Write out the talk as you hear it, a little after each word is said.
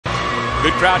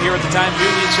Good crowd here at the Times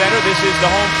Union Center. This is the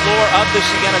home floor of the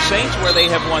Siena Saints, where they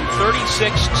have won 36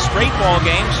 straight ball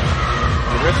games.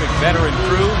 Terrific veteran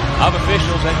crew of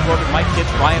officials, headquartered Mike Kitts,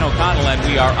 Brian O'Connell, and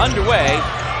we are underway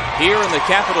here in the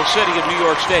capital city of New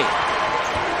York State.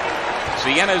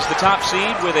 Siena is the top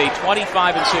seed with a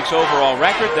 25-6 overall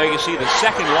record. There you see the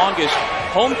second longest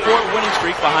home court winning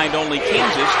streak behind only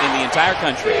Kansas in the entire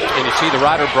country. And you see the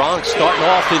Rider Broncs starting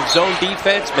off in zone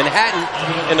defense.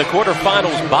 Manhattan in the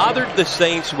quarterfinals bothered the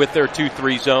Saints with their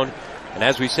 2-3 zone. And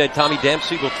as we said, Tommy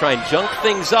Dempsey will try and junk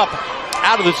things up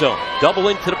out of the zone. Double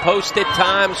into the post at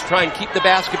times, try and keep the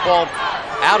basketball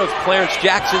out of Clarence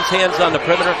Jackson's hands on the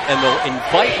perimeter, and they'll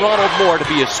invite Ronald Moore to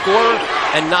be a scorer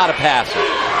and not a passer.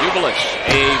 Ubelis,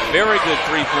 a very good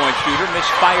three-point shooter,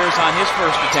 misfires on his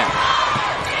first attempt.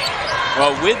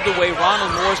 Well, with the way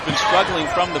Ronald Moore's been struggling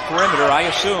from the perimeter, I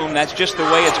assume that's just the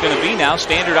way it's going to be now.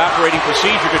 Standard operating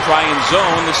procedure to try and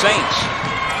zone the Saints.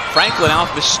 Franklin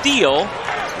off the steal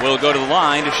will go to the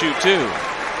line to shoot two.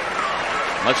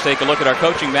 Let's take a look at our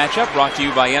coaching matchup, brought to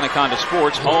you by Anaconda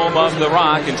Sports, home of the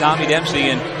Rock, and Tommy Dempsey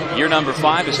in year number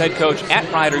 5 as head coach at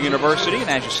Rider University. And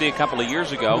as you see, a couple of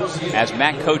years ago, as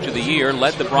MAAC Coach of the Year,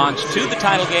 led the Broncs to the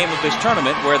title game of this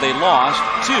tournament, where they lost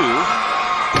to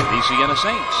the Siena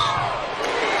Saints.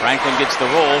 Franklin gets the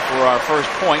roll for our first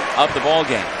point of the ball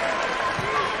game.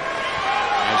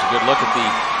 Here's a good look at the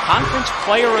Conference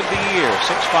Player of the Year.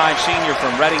 6'5" senior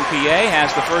from Reading, PA, has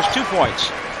the first 2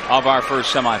 points of our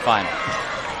first semifinal.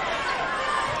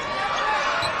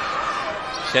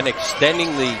 And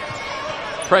extending the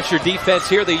pressure defense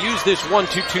here. They use this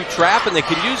 1-2-2 trap, and they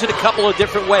can use it a couple of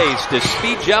different ways to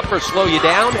speed you up or slow you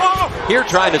down. Here,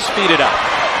 trying to speed it up.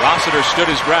 Rossiter stood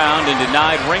his ground and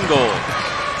denied Ringgold.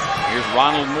 Here's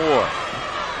Ronald Moore.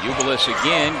 Ubelis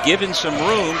again given some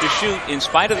room to shoot, in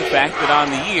spite of the fact that on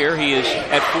the year he is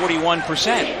at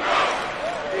 41%.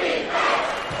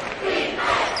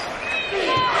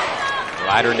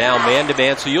 Rider now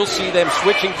man-to-man, so you'll see them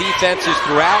switching defenses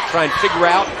throughout, trying to figure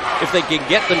out if they can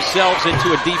get themselves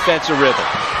into a defensive rhythm.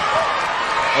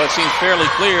 Well, it seems fairly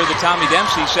clear that Tommy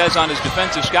Dempsey says on his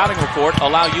defensive scouting report,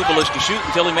 allow Ubelis to shoot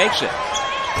until he makes it.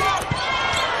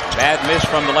 Bad miss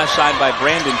from the left side by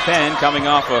Brandon Penn, coming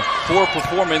off a poor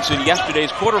performance in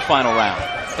yesterday's quarterfinal round.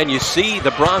 And you see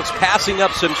the Broncs passing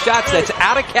up some shots that's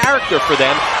out of character for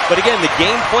them. But again, the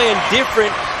game plan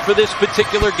different for this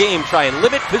particular game. Try and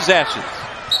limit possessions.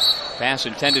 Pass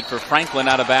intended for Franklin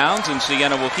out of bounds, and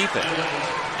Siena will keep it.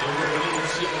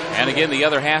 And again, the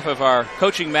other half of our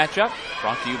coaching matchup,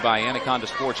 brought to you by Anaconda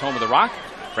Sports, home of the Rock.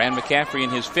 Fran McCaffrey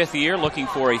in his 5th year, looking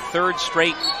for a 3rd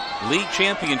straight league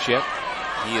championship.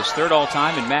 He is 3rd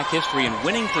all-time in MAAC history in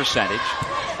winning percentage,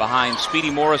 behind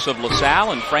Speedy Morris of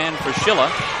LaSalle and Fran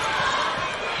Fraschilla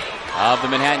of the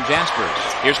Manhattan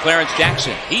Jaspers. Here's Clarence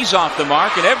Jackson. He's off the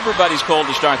mark, and everybody's cold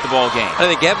to start the ball game. I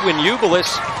think Edwin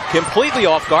Ubelis completely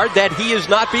off guard, that he is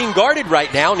not being guarded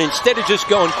right now, and instead of just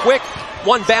going quick,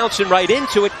 one bouncing right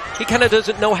into it, he kind of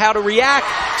doesn't know how to react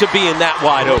to being that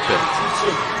wide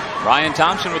open. Ryan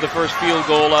Thompson with the first field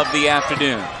goal of the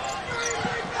afternoon.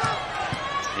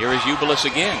 Here is Ubelis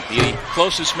again. The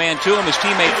closest man to him is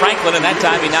teammate Franklin, and that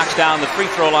time he knocks down the free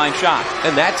throw line shot.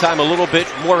 And that time a little bit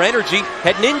more energy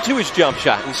heading into his jump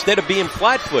shot instead of being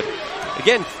flat-footed.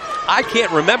 Again, I can't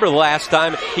remember the last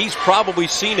time he's probably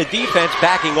seen a defense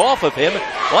backing off of him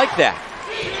like that.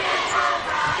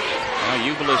 Well,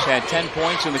 Ubelis had 10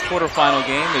 points in the quarterfinal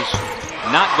game. Has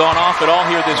not gone off at all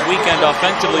here this weekend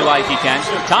offensively like he can.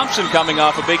 Thompson coming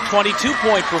off a big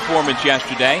 22-point performance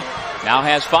yesterday. Now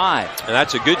has 5. And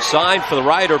that's a good sign for the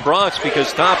Rider Broncs,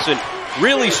 because Thompson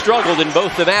really struggled in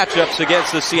both the matchups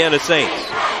against the Siena Saints.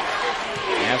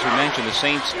 As we mentioned, the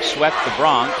Saints swept the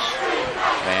Broncs.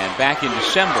 And back in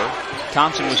December,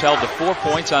 Thompson was held to 4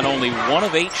 points on only 1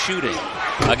 of 8 shooting.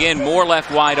 Again, Moore left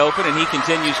wide open, and he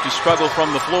continues to struggle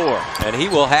from the floor. And he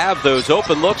will have those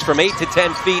open looks from 8 to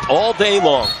 10 feet all day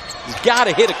long. He's got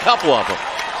to hit a couple of them.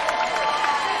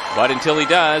 But until he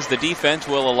does, the defense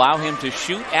will allow him to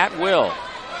shoot at will.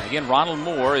 Again, Ronald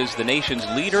Moore is the nation's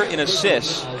leader in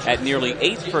assists at nearly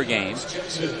 8 per game.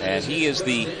 And he is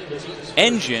the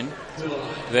engine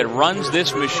that runs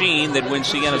this machine, that when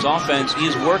Siena's offense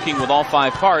is working with all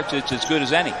 5 parts, it's as good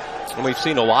as any. And we've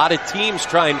seen a lot of teams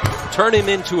try and turn him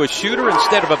into a shooter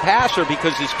instead of a passer,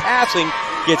 because his passing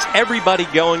gets everybody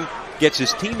going, gets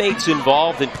his teammates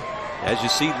involved, and as you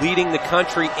see, leading the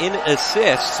country in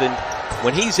assists. And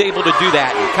when he's able to do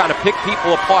that and kind of pick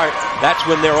people apart, that's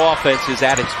when their offense is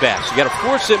at its best. You got to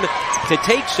force him to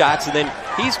take shots, and then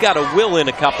he's got to will in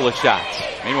a couple of shots.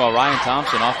 Meanwhile, Ryan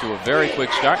Thompson off to a very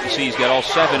quick start. You see he's got all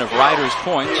 7 of Rider's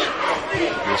points.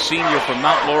 The senior from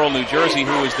Mount Laurel, New Jersey,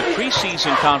 who was the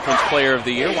preseason conference player of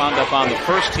the year, wound up on the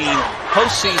first team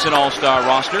postseason all-star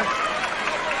roster.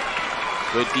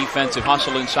 Good defensive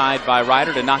hustle inside by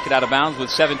Ryder to knock it out of bounds with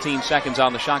 17 seconds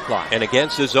on the shot clock. And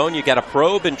against the zone, you got to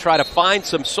probe and try to find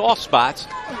some soft spots.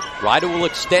 Ryder will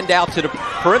extend out to the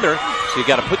perimeter, so you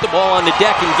got to put the ball on the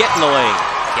deck and get in the lane.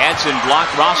 Gadsden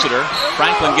blocked Rossiter.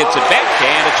 Franklin gets it back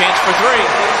and a chance for three.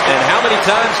 And how many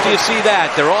times do you see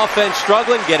that? Their offense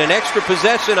struggling, get an extra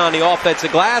possession on the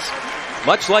offensive glass,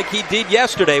 much like he did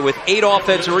yesterday with 8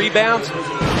 offensive rebounds.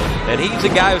 And he's a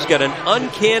guy who's got an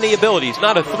uncanny ability. He's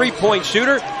not a three-point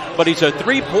shooter, but he's a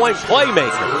three-point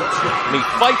playmaker. And he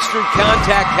fights through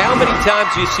contact. How many times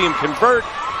do you see him convert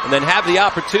and then have the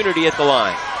opportunity at the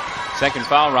line? Second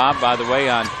foul, Rob, by the way,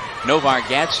 on Novar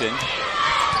Gadsden.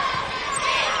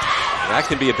 That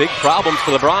can be a big problem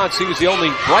for the Bronx. He was the only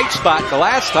bright spot the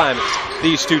last time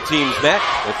these two teams met,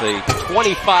 with the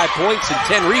 25 points and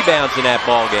 10 rebounds in that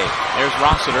ball game. There's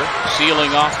Rossiter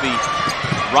sealing off the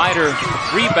Ryder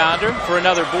rebounder for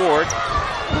another board.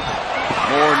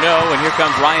 More no, and here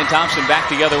comes Ryan Thompson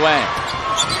back the other way.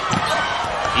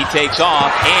 He takes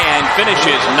off and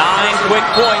finishes. 9 quick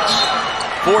points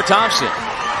for Thompson.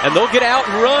 And they'll get out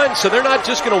and run, so they're not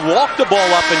just going to walk the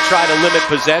ball up and try to limit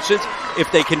possessions. If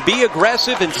they can be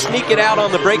aggressive and sneak it out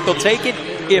on the break, they'll take it.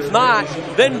 If not,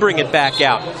 then bring it back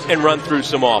out and run through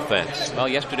some offense. Well,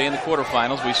 yesterday in the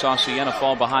quarterfinals, we saw Siena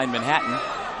fall behind Manhattan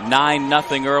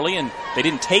 9-0 early, and they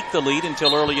didn't take the lead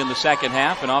until early in the second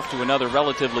half, and off to another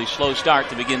relatively slow start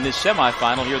to begin this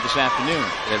semifinal here this afternoon.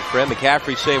 And Fred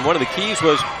McCaffrey saying one of the keys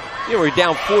was, we were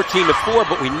down 14-4,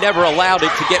 but we never allowed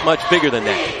it to get much bigger than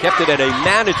that. Kept it at a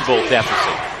manageable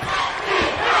deficit.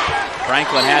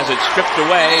 Franklin has it stripped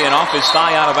away and off his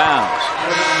thigh out of bounds.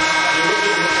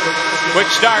 Quick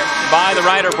start by the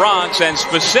Ryder Bronx, and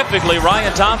specifically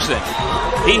Ryan Thompson.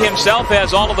 He himself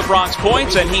has all of the Bronx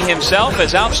points, and he himself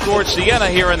has outscored Siena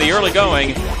here in the early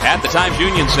going at the Times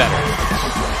Union Center.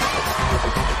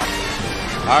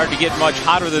 Hard to get much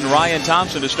hotter than Ryan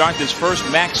Thompson to start this first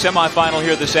MAAC semifinal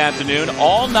here this afternoon.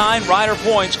 All 9 Ryder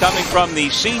points coming from the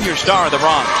senior star of the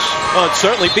Bronx. Well, it's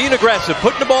certainly being aggressive,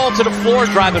 putting the ball to the floor,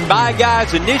 driving by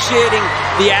guys, initiating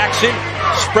the action,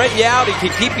 spread you out. He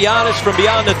can keep you honest from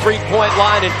beyond the three-point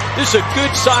line, and this is a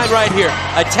good sign right here.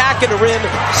 Attacking the rim,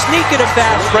 sneaking a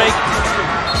fast break.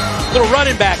 Little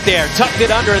running back there, tucked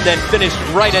it under, and then finished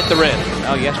right at the rim.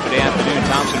 Well, yesterday afternoon,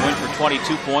 Thompson went for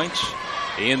 22 points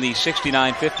in the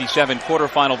 69-57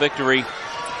 quarterfinal victory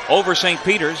over St.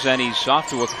 Peter's, and he's off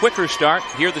to a quicker start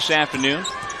here this afternoon.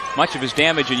 Much of his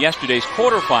damage in yesterday's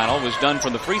quarterfinal was done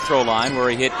from the free throw line, where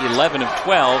he hit 11 of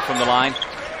 12 from the line.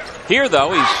 Here,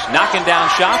 though, he's knocking down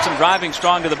shots and driving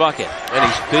strong to the bucket. And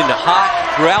he's been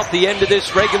hot throughout the end of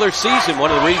this regular season.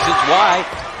 One of the reasons why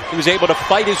he was able to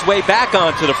fight his way back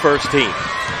onto the first team.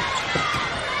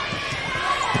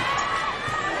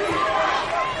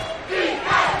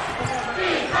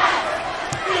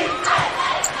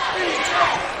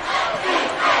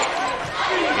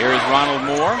 Here is Ronald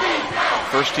Moore,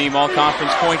 first team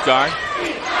all-conference point guard.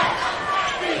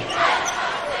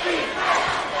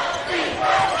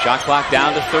 Shot clock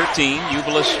down to 13.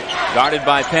 Ubilis guarded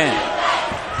by Penn.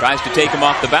 Tries to take him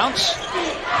off the bounce.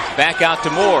 Back out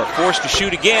to Moore. Forced to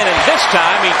shoot again, and this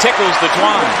time he tickles the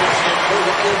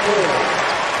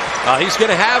twine. He's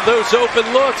going to have those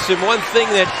open looks, and one thing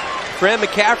that Fred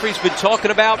McCaffrey's been talking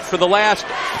about for the last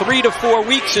 3 to 4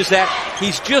 weeks is that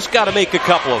he's just got to make a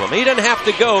couple of them. He doesn't have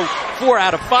to go 4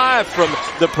 out of 5 from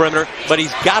the perimeter, but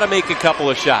he's got to make a couple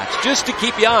of shots just to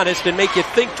keep you honest and make you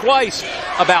think twice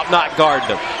about not guarding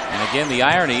them. And again, the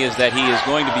irony is that he is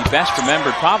going to be best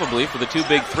remembered probably for the 2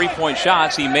 big three-point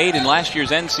shots he made in last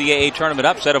year's NCAA tournament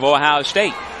upset of Ohio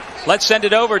State. Let's send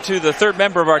it over to the third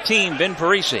member of our team, Ben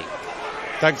Parisi.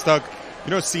 Thanks, Doug. You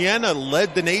know, Siena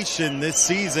led the nation this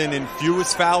season in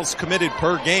fewest fouls committed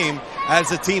per game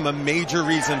as a team, a major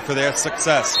reason for their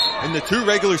success. In the 2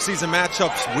 regular season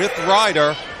matchups with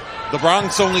Ryder, the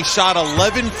Bronx only shot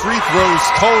 11 free throws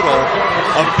total,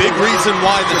 a big reason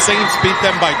why the Saints beat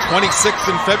them by 26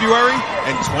 in February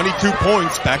and 22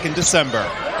 points back in December.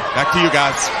 Back to you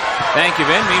guys. Thank you,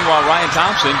 Ben. Meanwhile, Ryan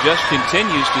Thompson just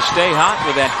continues to stay hot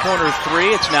with that corner 3.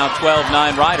 It's now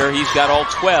 12-9 Ryder. He's got all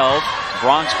 12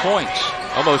 Bronx points.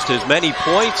 Almost as many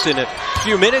points in a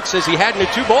few minutes as he had in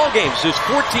the 2 ball games. There's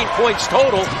 14 points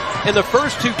total in the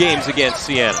first 2 games against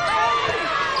Siena.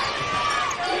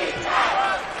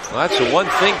 Well, that's the one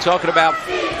thing talking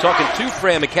to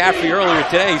Fran McCaffrey earlier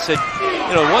today. He said,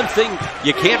 you know, one thing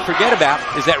you can't forget about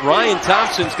is that Ryan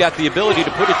Thompson's got the ability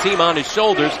to put a team on his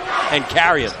shoulders and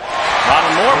carry him.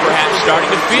 Ronald Moore perhaps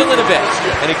starting to feel it a bit.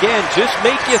 And again, just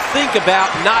make you think about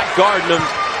not guarding them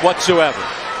whatsoever.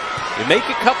 You make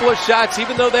a couple of shots,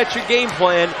 even though that's your game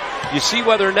plan, you see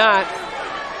whether or not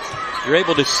you're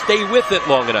able to stay with it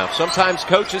long enough. Sometimes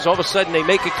coaches, all of a sudden, they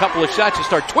make a couple of shots, you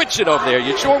start twitching over there.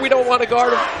 You sure we don't want to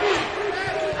guard them?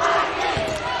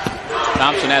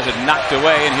 Thompson has it knocked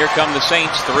away, and here come the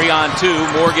Saints,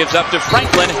 3-on-2. Moore gives up to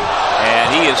Franklin,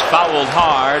 and he is fouled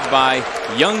hard by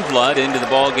Youngblood into the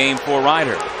ball game for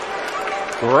Ryder.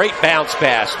 Great bounce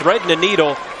pass, threading the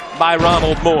needle by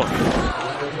Ronald Moore.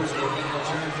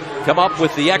 Come up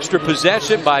with the extra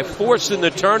possession by forcing the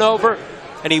turnover,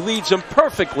 and he leads them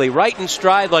perfectly, right in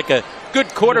stride like a good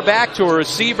quarterback to a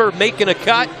receiver making a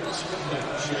cut.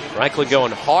 Franklin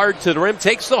going hard to the rim,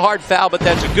 takes the hard foul, but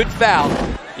that's a good foul.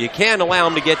 You can't allow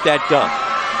him to get that done.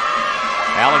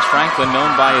 Alex Franklin,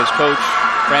 known by his coach,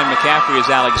 Fran McCaffrey, as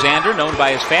Alexander, known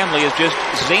by his family as just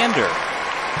Xander.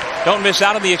 Don't miss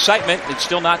out on the excitement. It's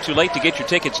still not too late to get your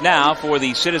tickets now for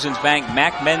the Citizens Bank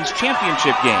MAAC Men's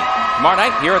Championship game tomorrow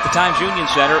night here at the Times Union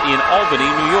Center in Albany,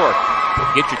 New York.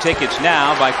 Get your tickets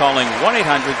now by calling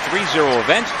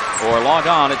 1-800-30-EVENT or log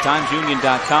on at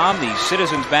timesunion.com. The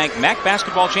Citizens Bank MAAC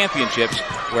Basketball Championships,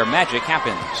 where magic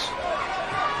happens.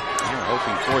 We're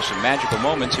hoping for some magical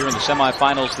moments here in the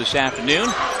semifinals this afternoon.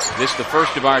 This the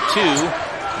first of our two,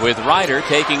 with Ryder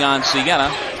taking on Siena,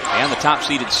 and the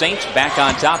top-seeded Saints back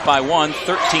on top by 1,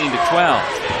 13-12.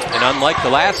 And unlike the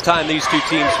last time these two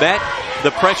teams met,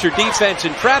 the pressure defense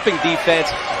and trapping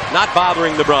defense not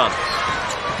bothering the Browns.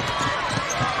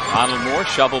 Ronald Moore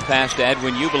shovel pass to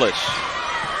Edwin Ubilis.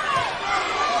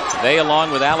 They,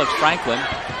 along with Alex Franklin,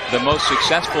 the most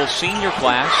successful senior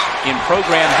class in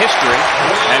program history.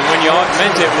 And when you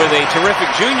augment it with a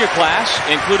terrific junior class,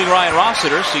 including Ryan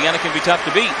Rossiter, Siena can be tough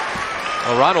to beat.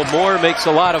 Well, Ronald Moore makes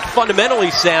a lot of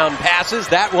fundamentally sound passes.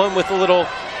 That one with a little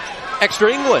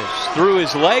extra English through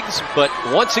his legs, but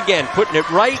once again, putting it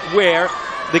right where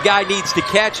the guy needs to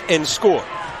catch and score.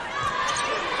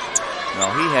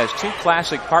 Well, he has two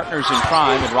classic partners in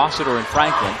crime in Rossiter and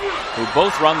Franklin, who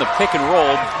both run the pick and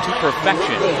roll to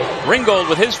perfection. Ringgold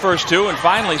with his first two, and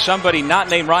finally somebody not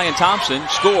named Ryan Thompson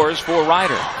scores for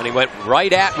Ryder. And he went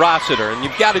right at Rossiter, and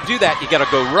you've got to do that. You've got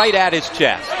to go right at his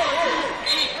chest.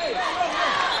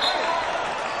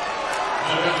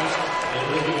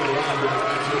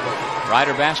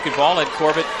 Ryder basketball. Ed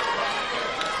Corbett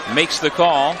makes the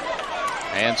call,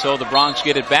 and so the Bronx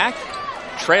get it back,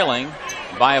 trailing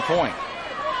by a point.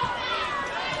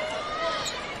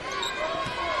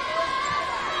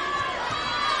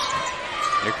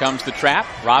 Here comes the trap.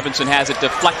 Robinson has it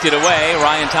deflected away.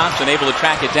 Ryan Thompson able to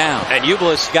track it down. And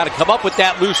Ubilis got to come up with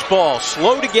that loose ball.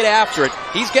 Slow to get after it.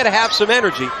 He's got to have some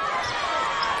energy.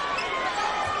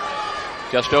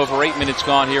 Just over 8 minutes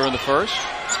gone here in the first.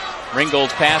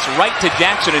 Ringgold's pass right to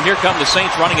Jackson, and here come the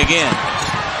Saints running again.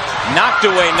 Knocked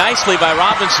away nicely by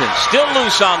Robinson. Still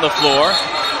loose on the floor.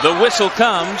 The whistle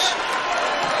comes.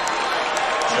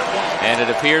 And it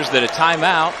appears that a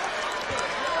timeout.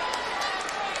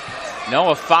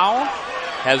 No, a foul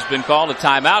has been called. A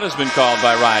timeout has been called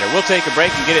by Ryder. We'll take a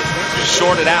break and get it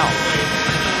sorted out.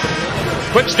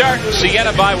 Quick start.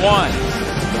 Siena by 1.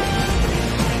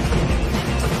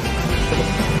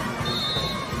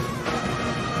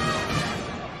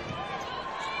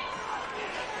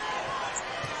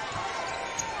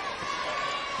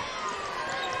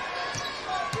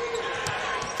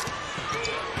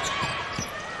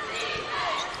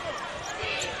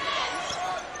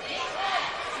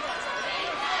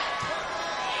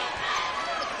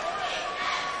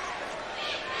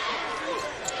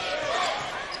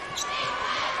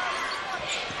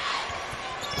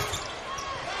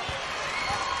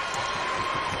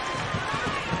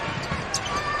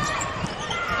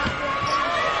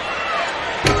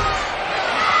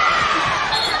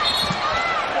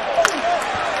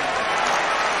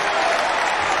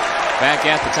 Back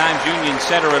at the Times Union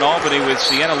Center in Albany, with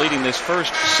Siena leading this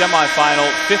first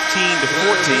semifinal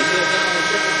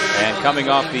 15-14. And coming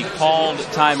off the called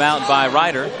timeout by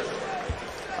Ryder.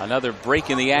 Another break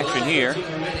in the action here.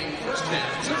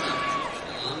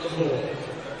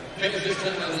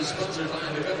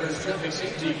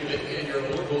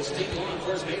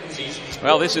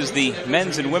 Well, this is the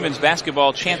men's and women's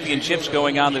basketball championships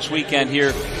going on this weekend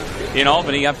here in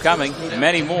Albany. Upcoming,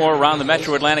 many more around the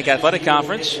Metro Atlantic Athletic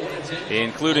Conference,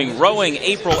 including rowing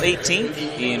April 18th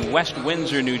in West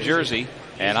Windsor, New Jersey.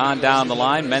 And on down the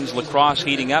line, men's lacrosse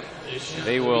heating up.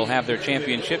 They will have their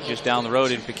championship just down the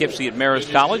road in Poughkeepsie at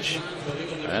Marist College.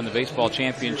 And the baseball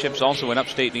championships also in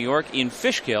upstate New York in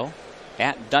Fishkill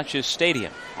at Duchess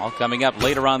Stadium. All coming up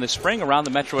later on this spring around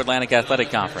the Metro Atlantic Athletic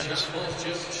Conference.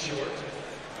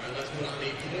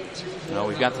 Well,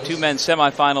 we've got the two men's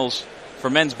semifinals for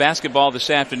men's basketball this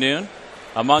afternoon.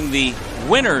 Among the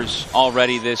winners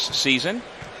already this season,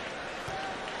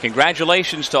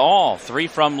 congratulations to all. 3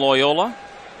 from Loyola,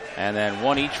 and then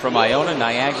 1 each from Iona,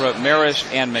 Niagara, Marist,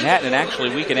 and Manhattan. And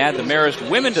actually, we can add the Marist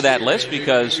women to that list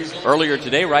because earlier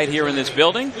today, right here in this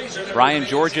building, Brian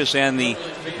Georges and the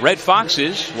Red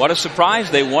Foxes, what a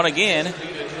surprise, they won again.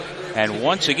 And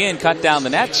once again cut down the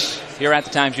nets here at the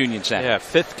Times Union Center. Yeah,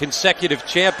 5th consecutive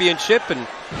championship, and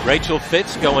Rachel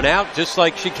Fitz going out just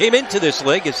like she came into this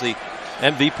league as the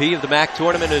MVP of the MAAC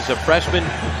tournament as a freshman.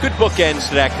 Good bookends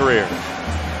to that career.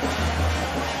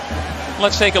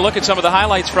 Let's take a look at some of the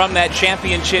highlights from that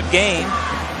championship game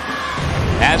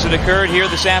as it occurred here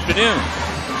this afternoon.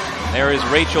 There is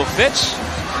Rachel Fitz,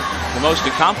 the most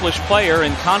accomplished player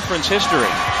in conference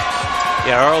history.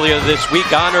 Yeah, earlier this week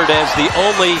honored as the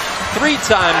only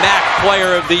 3-time MAAC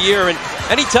Player of the Year, and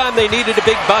anytime they needed a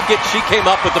big bucket, she came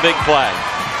up with the big play.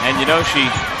 And you know, she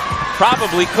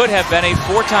probably could have been a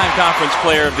 4-time Conference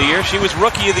Player of the Year. She was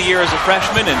Rookie of the Year as a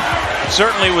freshman and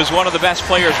certainly was one of the best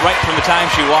players right from the time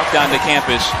she walked onto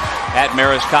campus at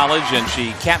Marist College, and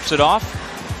she caps it off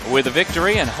with a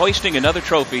victory and hoisting another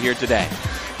trophy here today.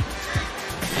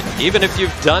 Even if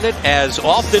you've done it as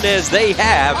often as they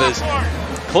have, as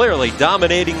clearly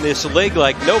dominating this league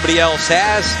like nobody else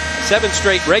has, 7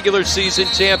 straight regular season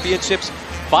championships,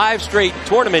 5 straight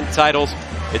tournament titles,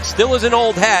 it still is an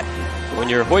old hat when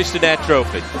you're hoisting that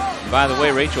trophy. By the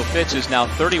way, Rachel Fitz is now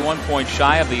 31 points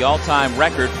shy of the all-time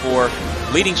record for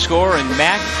leading scorer in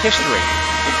MAAC history.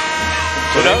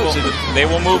 Who knows? They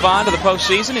will move on to the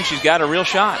postseason, and she's got a real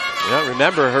shot. Yeah,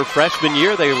 remember her freshman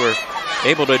year, they were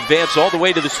able to advance all the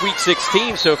way to the Sweet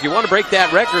 16. So if you want to break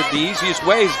that record, the easiest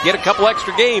way is get a couple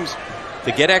extra games.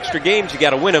 To get extra games, you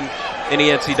got to win them in the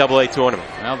NCAA tournament.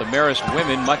 Well, the Marist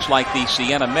women, much like the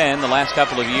Siena men, the last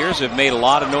couple of years have made a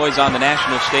lot of noise on the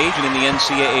national stage and in the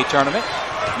NCAA tournament.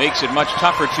 Makes it much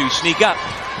tougher to sneak up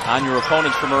on your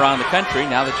opponents from around the country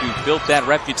now that you've built that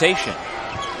reputation.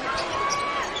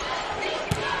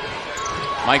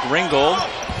 Mike Ringgold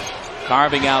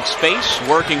carving out space,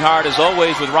 working hard as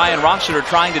always with Ryan Rossiter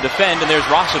trying to defend, and there's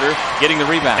Rossiter getting the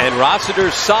rebound. And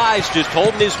Rossiter's size, just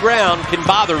holding his ground, can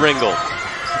bother Ringgold.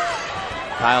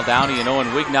 Kyle Downey and Owen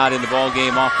Wignott in the ball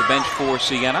game off the bench for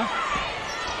Siena.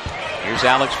 Here's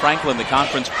Alex Franklin, the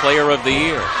Conference Player of the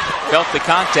Year. Felt the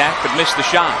contact but missed the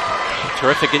shot.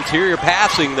 Terrific interior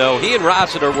passing, though. He and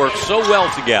Rossiter work so well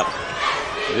together.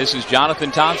 This is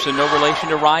Jonathan Thompson, no relation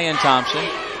to Ryan Thompson.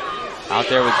 Out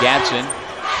there with Gadsden,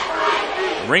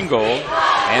 Ringgold,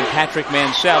 and Patrick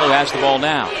Mansell, who has the ball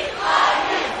now.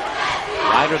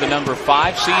 Ryder, the number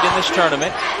 5 seed in this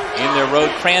tournament, in their road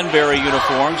cranberry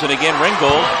uniforms. And again,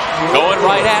 Ringgold going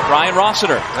right at Ryan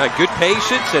Rossiter. Good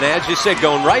patience, and as you said,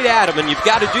 going right at him, and you've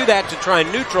got to do that to try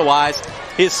and neutralize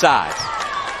his size.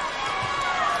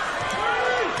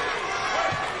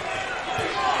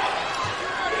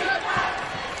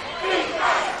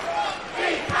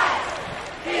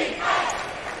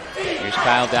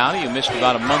 Kyle Downey, who missed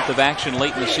about a month of action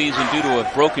late in the season due to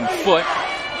a broken foot.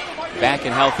 Back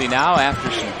and healthy now after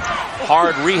some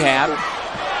hard rehab.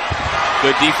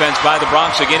 Good defense by the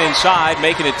Bronx again inside,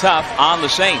 making it tough on the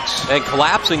Saints. And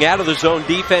collapsing out of the zone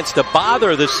defense to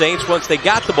bother the Saints once they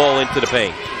got the ball into the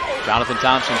paint. Jonathan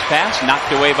Thompson's pass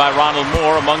knocked away by Ronald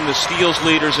Moore, among the steals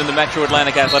leaders in the Metro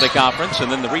Atlantic Athletic Conference,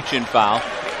 and then the reach-in foul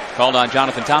called on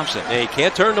Jonathan Thompson. They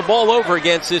can't turn the ball over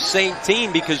against this Saint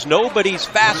team because nobody's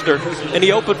faster in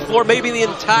the open floor, maybe the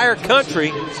entire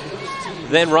country,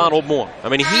 than Ronald Moore. I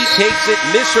mean, he takes it,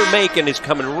 miss or make, and is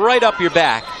coming right up your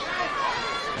back.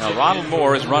 Now, Ronald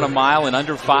Moore has run a mile in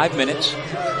under 5 minutes.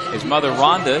 His mother,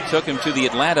 Rhonda, took him to the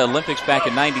Atlanta Olympics back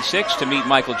in '96 to meet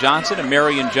Michael Johnson and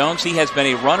Marion Jones. He has been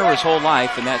a runner his whole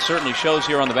life, and that certainly shows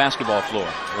here on the basketball floor.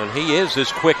 And he is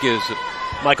as quick as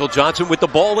Michael Johnson with the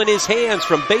ball in his hands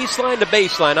from baseline to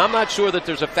baseline. I'm not sure that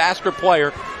there's a faster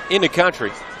player in the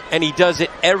country, and he does it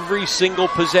every single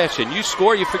possession. You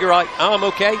score, you figure out, oh, I'm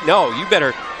okay. No, you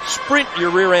better sprint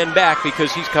your rear end back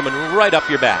because he's coming right up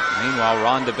your back. Meanwhile,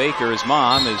 Rhonda Baker, his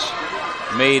mom,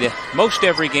 has made most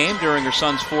every game during her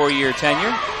son's 4-year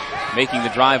tenure, making the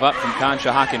drive up from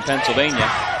Conshohocken, Pennsylvania.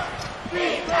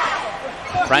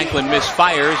 Franklin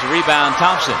misfires, rebound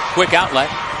Thompson. Quick outlet.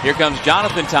 Here comes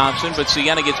Jonathan Thompson, but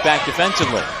Siena gets back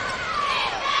defensively.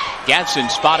 Gadsden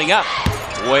spotting up.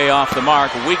 Way off the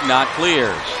mark. Wignott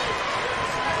clears.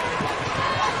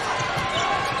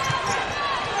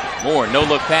 Moore,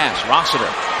 no-look pass. Rossiter.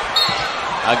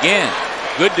 Again,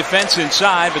 good defense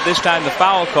inside, but this time the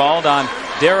foul called on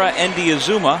Dara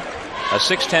Ndiazuma. a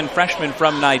 6'10 freshman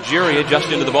from Nigeria, just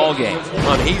into the ball game.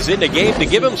 And he's in the game to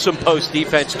give him some post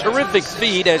defense. Terrific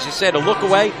feed, as you said, a look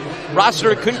away.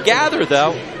 Rossiter couldn't gather,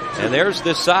 though. And there's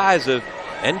the size of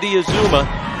Endi Azuma,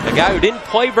 a guy who didn't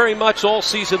play very much all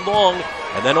season long.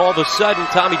 And then all of a sudden,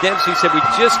 Tommy Dempsey said, we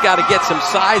just got to get some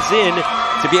size in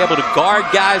to be able to guard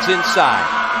guys inside.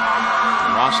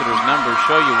 And Rossiter's numbers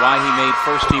show you why he made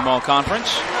first team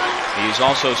all-conference. He's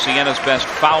also Siena's best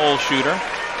foul shooter,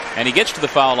 and he gets to the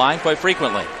foul line quite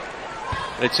frequently.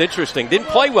 It's interesting. Didn't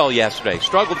play well yesterday.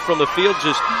 Struggled from the field,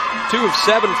 just 2 of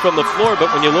 7 from the floor.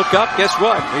 But when you look up, guess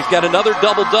what? He's got another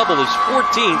double-double, his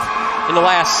 14th in the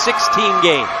last 16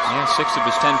 games. Yeah, 6 of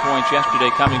his 10 points yesterday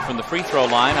coming from the free throw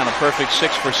line on a perfect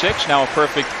 6 for 6. Now a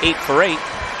perfect 8 for 8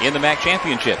 in the MAAC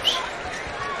championships.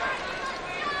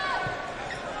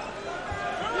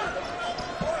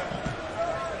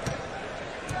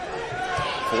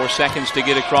 Four seconds to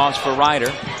get across for Ryder.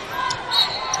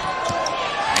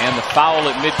 And the foul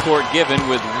at midcourt given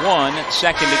with 1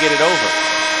 second to get it over.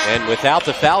 And without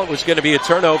the foul, it was going to be a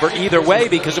turnover either way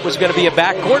because it was going to be a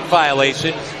backcourt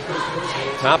violation.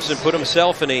 Thompson put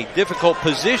himself in a difficult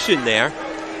position there.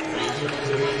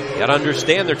 You got to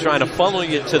understand they're trying to funnel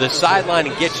you to the sideline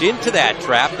and get you into that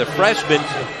trap. The freshman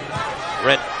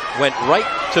went right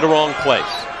to the wrong place.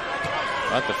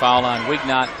 But the foul on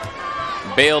Wignot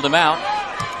bailed him out.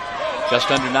 Just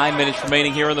under 9 minutes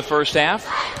remaining here in the first half.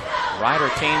 Ryder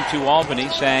came to Albany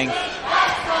saying,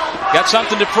 got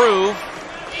something to prove.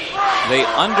 They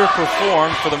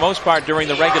underperformed for the most part during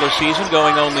the regular season,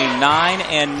 going only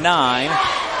 9-9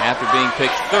 after being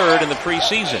picked 3rd in the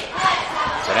preseason.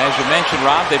 But as you mentioned,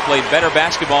 Rob, they played better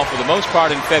basketball for the most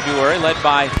part in February, led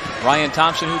by Ryan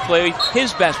Thompson, who played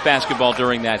his best basketball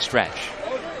during that stretch.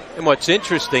 And what's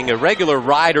interesting, a regular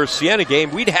Ryder-Siena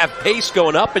game, we'd have pace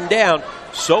going up and down.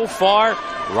 So far,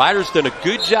 Ryder's done a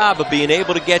good job of being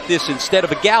able to get this, instead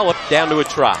of a gallop, down to a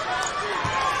trot.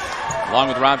 Along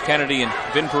with Rob Kennedy and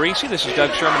Vin Parisi, this is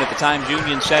Doug Sherman at the Times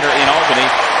Union Center in Albany.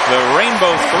 The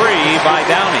Rainbow 3 by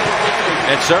Downey.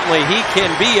 And certainly he can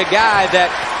be a guy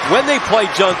that, when they play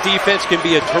junk defense, can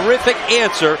be a terrific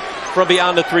answer from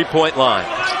beyond the three-point line.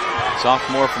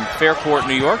 Sophomore from Fairport,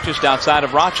 New York, just outside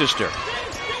of Rochester.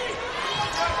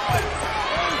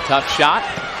 Tough shot.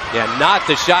 Yeah, not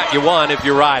the shot you want if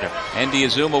you're Ryder. Endi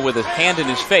Azuma with a hand in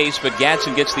his face, but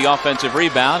Gadsden gets the offensive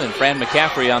rebound, and Fran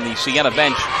McCaffrey on the Siena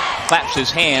bench claps his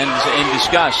hands in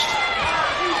disgust.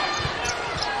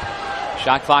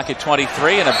 Shot clock at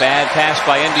 23, and a bad pass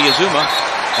by Endi Azuma.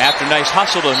 After a nice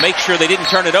hustle to make sure they didn't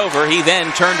turn it over, he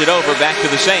then turned it over back to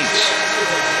the Saints.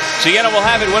 Siena will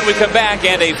have it when we come back,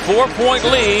 and a 4-point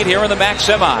lead here in the MAAC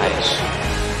semis.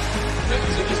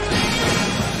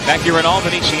 Back here in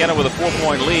Albany, Siena with a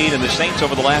 4-point lead, and the Saints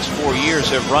over the last 4 years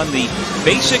have run the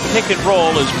basic pick and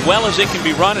roll as well as it can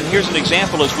be run, and here's an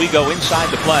example as we go inside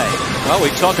the play. Well, we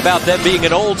talk about them being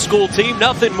an old school team.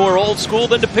 Nothing more old school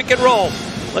than to pick and roll.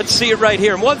 Let's see it right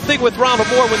here. And one thing with Ronald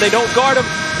Moore, when they don't guard him,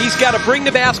 he's got to bring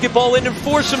the basketball in and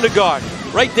force him to guard.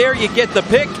 Right there, you get the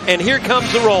pick, and here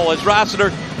comes the roll as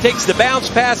Rossiter takes the bounce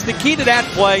pass. The key to that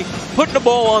play, putting the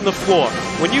ball on the floor.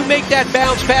 When you make that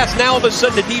bounce pass, now all of a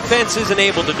sudden the defense isn't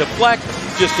able to deflect.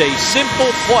 Just a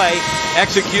simple play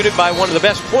executed by one of the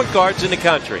best point guards in the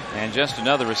country. And just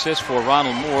another assist for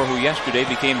Ronald Moore, who yesterday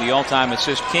became the all-time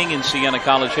assist king in Siena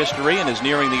College history and is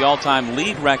nearing the all-time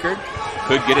league record.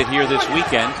 Could get it here this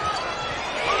weekend.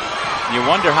 You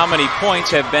wonder how many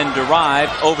points have been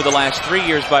derived over the last 3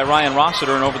 years by Ryan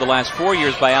Rossiter and over the last 4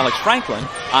 years by Alex Franklin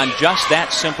on just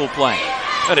that simple play.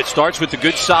 And it starts with the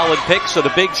good solid pick, so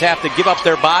the bigs have to give up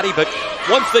their body. But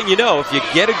one thing you know, if you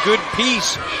get a good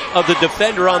piece of the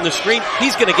defender on the screen,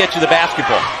 he's going to get you the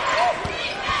basketball.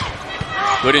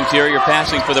 Good interior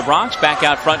passing for the Bronx. Back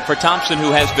out front for Thompson,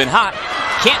 who has been hot.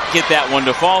 Can't get that one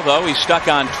to fall, though. He's stuck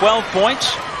on 12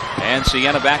 points. And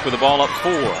Siena back with the ball up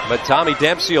 4. But Tommy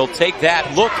Dempsey will take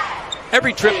that look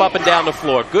every trip up and down the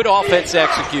floor. Good offense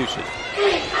execution.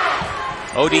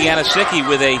 Odi Anasicki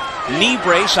with a knee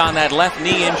brace on that left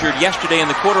knee, injured yesterday in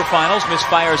the quarterfinals.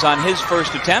 Misfires on his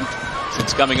first attempt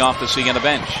since coming off the Siena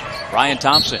bench. Ryan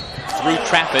Thompson through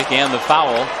traffic and the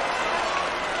foul.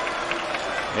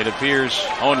 It appears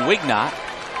Owen Wignot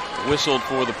whistled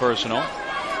for the personal.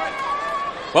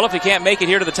 Well, if you can't make it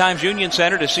here to the Times Union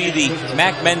Center to see the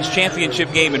MAAC Men's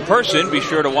Championship game in person, be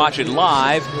sure to watch it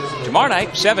live tomorrow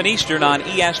night, 7 Eastern on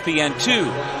ESPN2.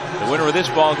 The winner of this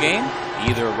ball game,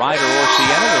 either Ryder or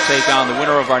Siena, will take on the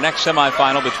winner of our next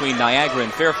semifinal between Niagara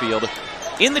and Fairfield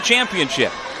in the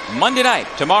championship. Monday night,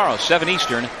 tomorrow, 7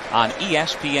 Eastern on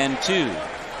ESPN2.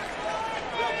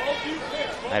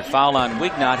 That foul on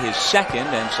Wignot, his second,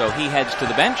 and so he heads to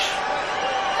the bench.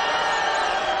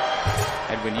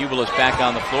 Edwin Ubel is back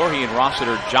on the floor. He and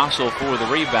Rossiter jostle for the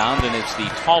rebound, and it's the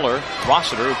taller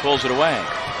Rossiter who pulls it away.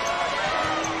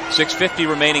 6:50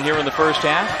 remaining here in the first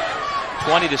half.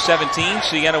 20-17.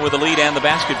 Siena with the lead and the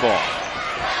basketball.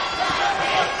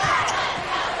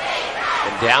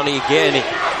 And Downey again,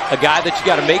 a guy that you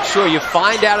got to make sure you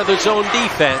find out of the zone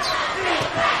defense.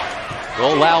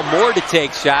 Don't allow Moore to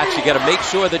take shots. You got to make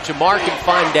sure that you mark and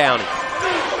find Downey.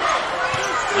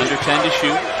 Under 10 to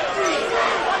shoot.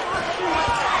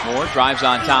 Moore drives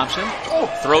on Thompson.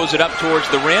 Throws it up towards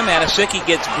the rim. Anasicki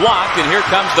gets blocked, and here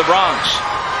comes the Bronx.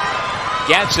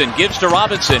 Gadsden gives to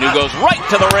Robinson, who goes right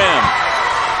to the rim.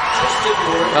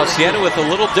 Well, Siena with a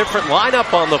little different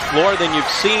lineup on the floor than you've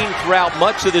seen throughout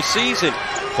much of the season.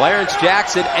 Clarence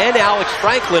Jackson and Alex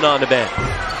Franklin on the bench.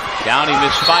 Downey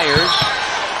misfires,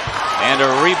 and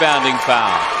a rebounding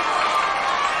foul.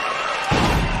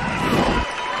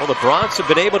 Well, the Bronx have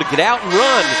been able to get out and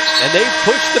run, and they've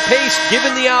pushed the pace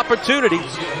given the opportunity.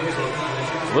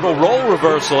 Little role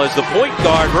reversal as the point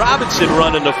guard Robinson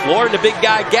running the floor, and the big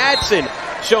guy Gadsden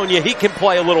showing you he can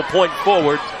play a little point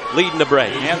forward, leading the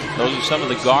break. Yeah, those are some of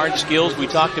the guard skills we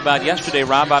talked about yesterday.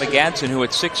 Rob out of Gadsden, who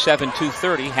at 6'7",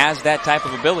 230, has that type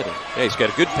of ability. Yeah, he's got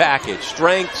a good package,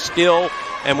 strength, skill,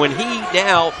 and when he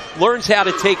now learns how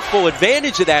to take full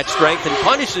advantage of that strength and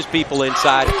punishes people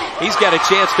inside, he's got a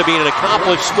chance to be an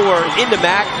accomplished scorer in the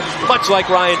MAAC, much like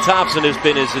Ryan Thompson has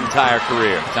been his entire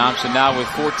career. Thompson now with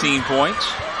 14 points.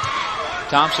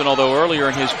 Thompson, although earlier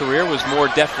in his career was more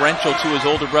deferential to his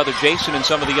older brother Jason and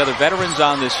some of the other veterans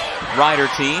on this Rider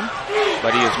team,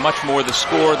 but he is much more the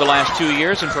scorer the last 2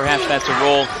 years, and perhaps that's a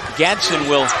role Gadsden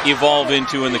will evolve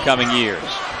into in the coming years.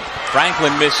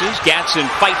 Franklin misses. Gadsden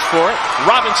fights for it.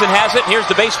 Robinson has it. Here's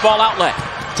the baseball outlet.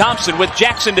 Thompson with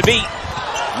Jackson to beat.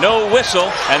 No whistle,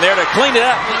 and there to clean it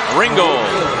up, Ringgold.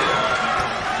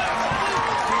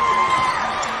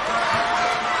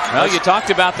 Well, you talked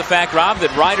about the fact, Rob,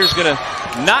 that Ryder's going to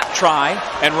not try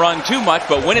and run too much,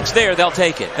 but when it's there, they'll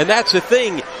take it. And that's the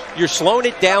thing. You're slowing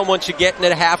it down once you get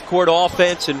into half-court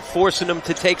offense and forcing them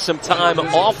to take some time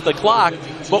off the clock.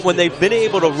 But when they've been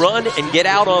able to run and get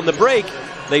out on the break,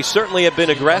 they certainly have been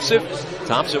aggressive.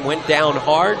 Thompson went down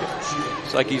hard.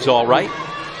 Looks like he's all right.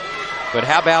 But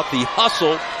how about the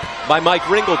hustle by Mike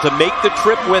Ringgold to make the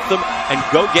trip with them and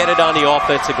go get it on the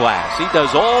offensive glass? He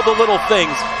does all the little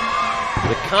things.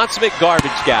 The consummate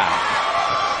garbage guy.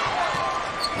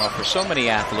 Well, for so many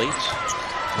athletes,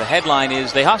 the headline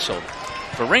is they hustled.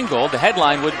 For Ringgold, the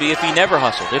headline would be if he never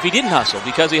hustled, if he didn't hustle,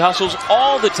 because he hustles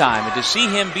all the time. And to see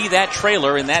him be that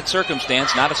trailer in that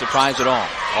circumstance, not a surprise at all.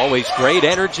 Always great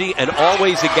energy and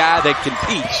always a guy that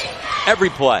competes every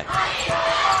play.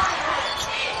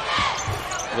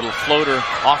 Little floater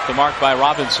off the mark by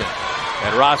Robinson.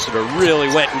 And Rossiter really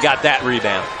went and got that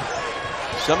rebound.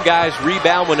 Some guys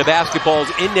rebound when the basketball's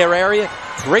in their area.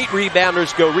 Great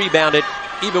rebounders go rebound it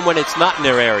even when it's not in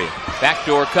their area.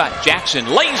 Backdoor cut. Jackson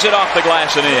lays it off the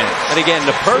glass and in. And again,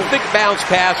 the perfect bounce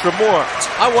pass for Moore.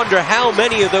 I wonder how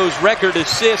many of those record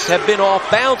assists have been off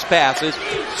bounce passes.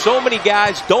 So many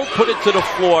guys don't put it to the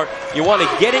floor. You want to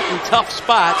get it in tough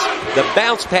spots. The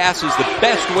bounce pass is the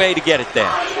best way to get it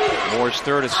there. Moore's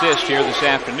third assist here this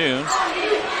afternoon.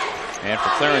 And for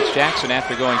Clarence Jackson,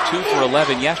 after going 2 for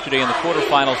 11 yesterday in the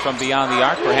quarterfinals from beyond the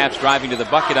arc, perhaps driving to the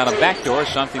bucket on a backdoor,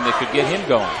 something that could get him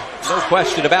going. No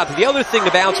question about it. The other thing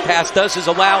the bounce pass does is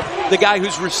allow the guy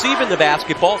who's receiving the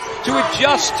basketball to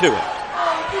adjust to it.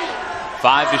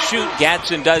 5 to shoot.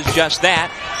 Gadsden does just that.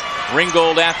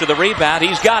 Ringgold after the rebound.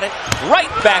 He's got it. Right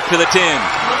back to the 10.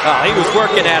 Oh, he was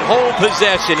working that whole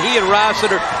possession. He and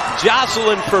Rossiter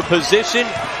jostling for position.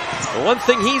 The one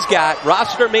thing he's got,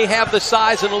 Rossiter may have the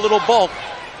size and a little bulk,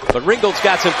 but Ringgold's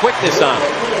got some quickness on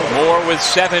him. Moore with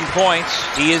 7 points.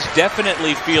 He is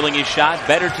definitely feeling his shot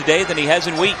better today than he has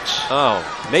in weeks. Oh,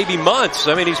 maybe months.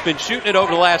 I mean, he's been shooting it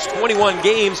over the last 21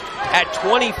 games at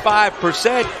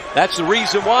 25%. That's the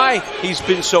reason why he's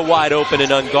been so wide open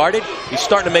and unguarded. He's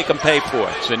starting to make them pay for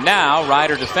it. So now,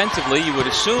 Ryder defensively, you would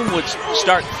assume would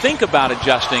think about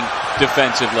adjusting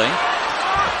defensively.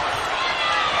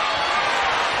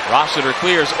 Rossiter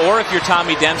clears, or if you're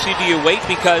Tommy Dempsey, do you wait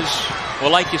because,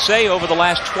 well, like you say, over the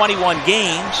last 21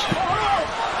 games,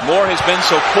 Moore has been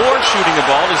so poor shooting the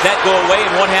ball. Does that go away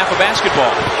in one half of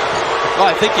basketball?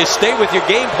 Well, I think you stay with your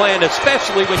game plan,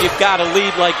 especially when you've got a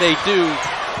lead like they do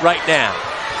right now.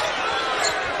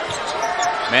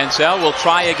 Mansell will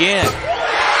try again.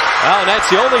 Well, and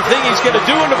that's the only thing he's going to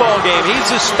do in the ball game.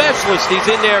 He's a specialist. He's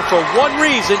in there for one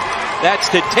reason. That's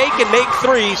to take and make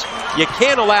threes. You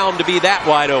can't allow him to be that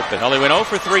wide open. Well, he went 0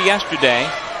 for 3 yesterday.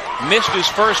 Missed his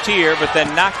first here, but then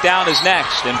knocked down his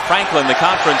next. And Franklin, the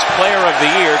conference player of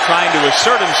the year, trying to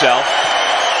assert himself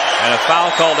And a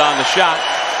foul called on the shot,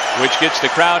 which gets the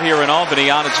crowd here in Albany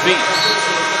on its feet.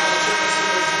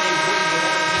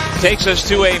 Takes us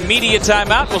to a media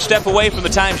timeout. We'll step away from the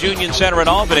Times Union Center in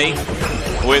Albany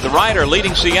with Ryder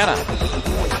leading Siena.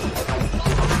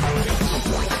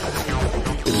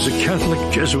 It is a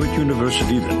Catholic Jesuit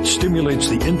university that stimulates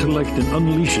the intellect and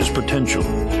unleashes potential.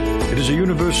 It is a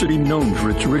university known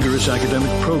for its rigorous academic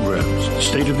programs,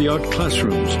 state-of-the-art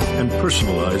classrooms, and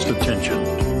personalized attention.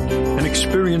 An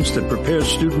experience that prepares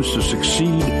students to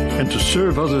succeed and to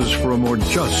serve others for a more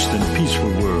just and peaceful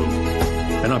world.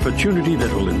 An opportunity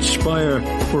that will inspire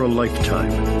for a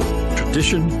lifetime.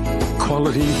 Tradition,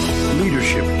 quality,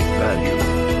 leadership,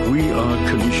 value. We are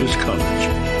Canisius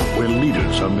College, where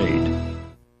leaders are made.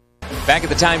 Back at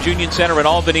the Times Union Center in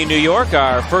Albany, New York,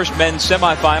 our first men's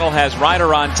semifinal has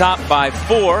Ryder on top by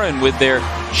 4, and with their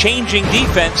changing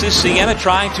defenses, Siena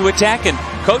trying to attack. And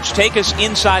Coach, take us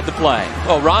inside the play.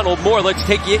 Well, Ronald Moore, let's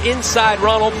take you inside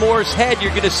Ronald Moore's head.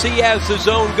 You're going to see as the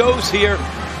zone goes here,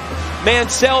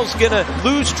 Mansell's going to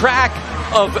lose track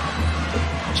of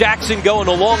Jackson going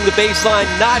along the baseline,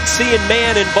 not seeing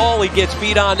man and ball. He gets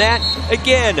beat on that.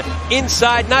 Again,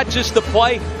 inside, not just the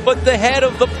play, but the head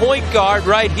of the point guard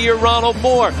right here, Ronald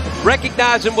Moore.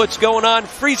 Recognizing what's going on,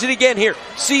 frees it again here.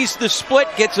 Sees the split,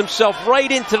 gets himself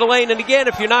right into the lane. And again,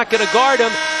 if you're not going to guard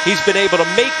him, he's been able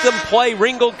to make them play.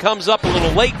 Ringgold comes up a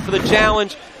little late for the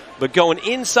challenge, but going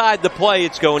inside the play,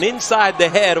 it's going inside the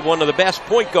head of one of the best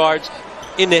point guards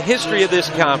in the history of this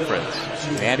conference.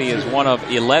 And he is one of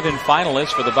 11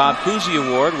 finalists for the Bob Cousy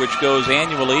Award, which goes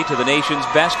annually to the nation's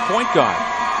best point guard.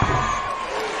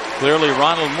 Clearly,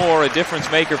 Ronald Moore, a difference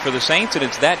maker for the Saints, and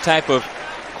it's that type of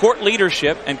court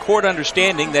leadership and court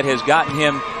understanding that has gotten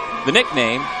him the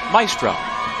nickname Maestro.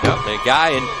 Yep, a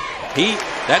guy, and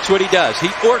that's what he does. He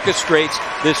orchestrates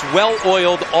this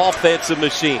well-oiled offensive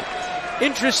machine.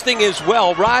 Interesting as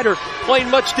well, Ryder playing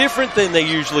much different than they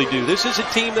usually do. This is a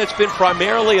team that's been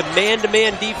primarily a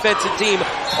man-to-man defensive team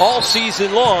all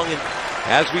season long. And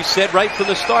as we said right from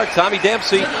the start, Tommy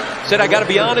Dempsey said, I got to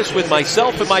be honest with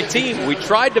myself and my team. We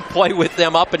tried to play with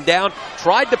them up and down,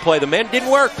 tried to play them in,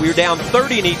 didn't work. We were down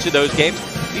 30 in each of those games.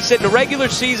 He said in the regular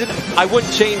season, I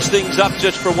wouldn't change things up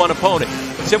just for one opponent.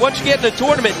 He said, once you get in the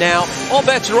tournament now, all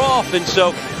bets are off. And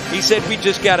so he said, we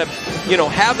just got to,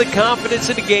 have the confidence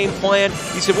in the game plan.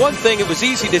 He said, one thing, it was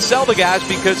easy to sell the guys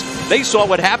because they saw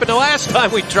what happened the last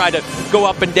time we tried to go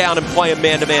up and down and play them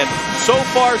man-to-man. So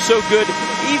far, so good.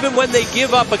 Even when they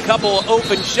give up a couple of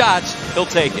open shots, he'll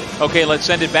take it. Okay, let's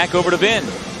send it back over to Vin.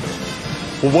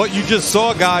 Well, what you just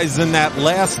saw, guys, in that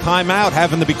last timeout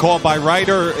having to be called by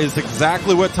Ryder is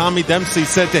exactly what Tommy Dempsey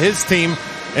said to his team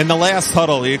in the last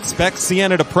huddle. He expects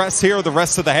Siena to press here the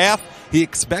rest of the half. He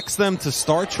expects them to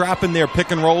start trapping their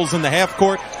pick and rolls in the half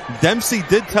court. Dempsey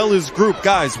did tell his group,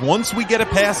 guys, once we get it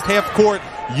past half court,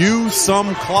 use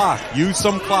some clock. Use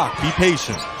some clock. Be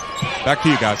patient. Back to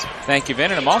you guys. Thank you,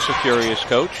 Vin. And I'm also curious,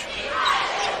 Coach.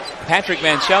 Patrick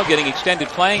Mansell getting extended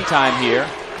playing time here.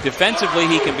 Defensively,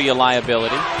 he can be a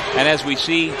liability. And as we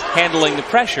see handling the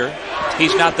pressure,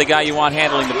 he's not the guy you want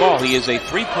handling the ball. He is a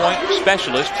three-point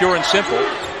specialist, pure and simple.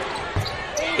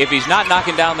 If he's not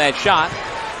knocking down that shot,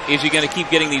 is he going to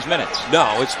keep getting these minutes?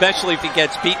 No, especially if he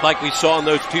gets beat like we saw in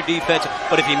those two defenses.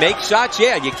 But if he makes shots,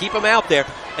 yeah, you keep him out there.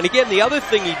 And again, the other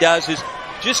thing he does is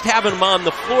just having him on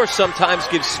the floor sometimes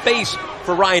gives space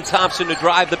for Ryan Thompson to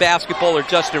drive the basketball or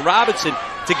Justin Robinson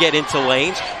to get into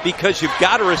lanes, because you've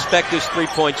got to respect his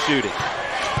three-point shooting.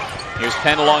 Here's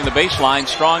Penn along the baseline,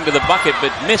 strong to the bucket,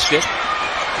 but missed it.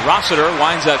 Rossiter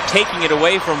winds up taking it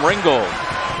away from Ringgold.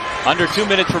 Under 2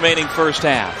 minutes remaining first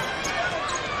half.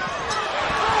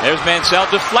 There's Mansell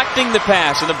deflecting the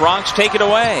pass, and the Bronx take it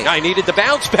away. I needed the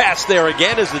bounce pass there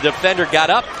again as the defender got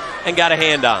up and got a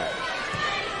hand on.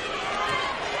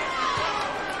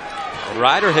 And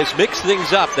Ryder has mixed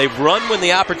things up. They've run when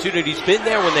the opportunity's been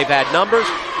there, when they've had numbers,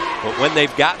 but when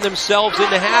they've gotten themselves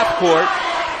into half court,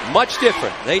 much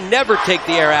different. They never take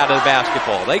the air out of the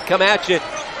basketball. They come at you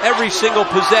every single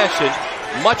possession.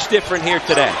 Much different here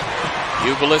today.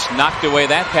 Ubelis knocked away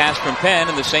that pass from Penn,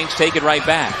 and the Saints take it right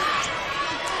back.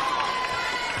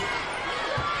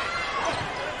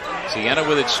 Siena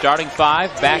with its starting five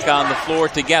back on the floor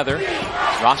together.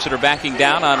 Rossiter backing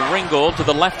down on Ringgold to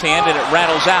the left hand, and it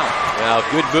rattles out. Well,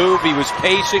 good move. He was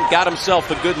patient, got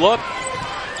himself a good look.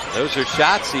 Those are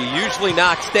shots he usually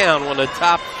knocks down. One of the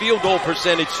top field goal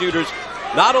percentage shooters,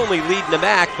 not only leading the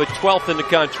MAAC, but 12th in the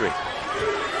country.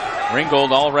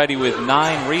 Ringgold already with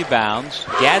 9 rebounds.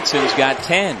 Gadsden's got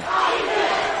 10.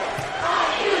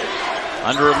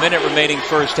 Under a minute remaining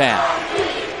first half.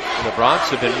 And the Bronx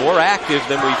have been more active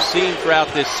than we've seen throughout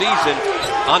this season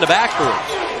on the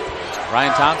backboards.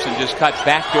 Ryan Thompson just cut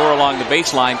backdoor along the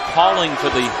baseline, calling for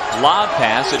the lob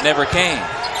pass. It never came.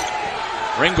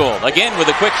 Ringgold again with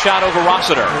a quick shot over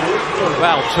Rossiter.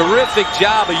 Well, terrific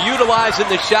job of utilizing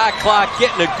the shot clock,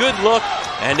 getting a good look.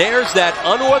 And there's that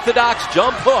unorthodox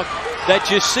jump hook that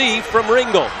you see from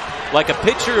Ringgold. Like a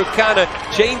pitcher who kind of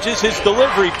changes his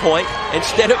delivery point.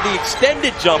 Instead of the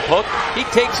extended jump hook, he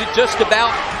takes it just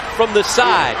about from the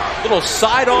side. Little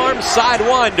sidearm,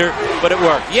 sidewinder, but it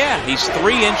worked. Yeah, he's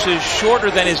 3 inches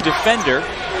shorter than his defender.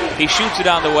 He shoots it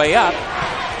on the way up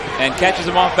and catches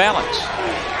him off balance.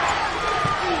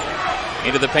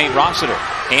 Into the paint, Rossiter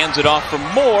hands it off for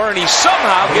Moore, and he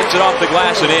somehow gets it off the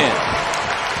glass and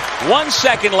in. 1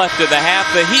 second left of the half.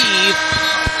 The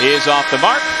heave is off the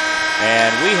mark, and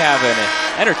we have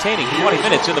an entertaining 20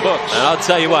 minutes in the books. And I'll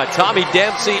tell you what, Tommy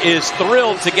Dempsey is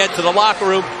thrilled to get to the locker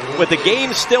room with the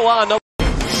game still on.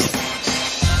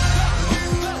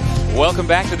 Welcome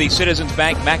back to the Citizens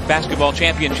Bank MAAC Basketball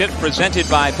Championship presented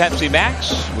by Pepsi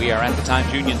Max. We are at the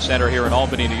Times Union Center here in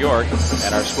Albany, New York.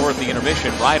 And our score at the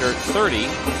intermission, Rider 30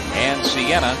 and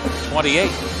Siena 28.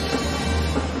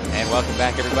 And welcome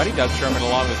back, everybody. Doug Sherman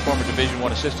along with former Division I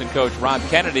assistant coach Rob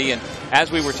Kennedy. And as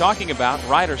we were talking about,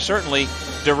 Rider certainly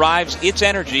derives its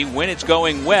energy when it's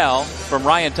going well from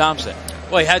Ryan Thompson.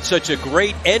 Well, he had such a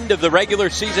great end of the regular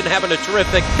season, having a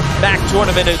terrific MAAC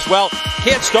tournament as well.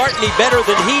 Can't start any better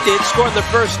than he did, scoring the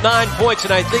first 9 points.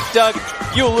 And I think, Doug,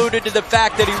 you alluded to the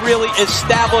fact that he really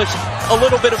established a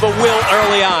little bit of a will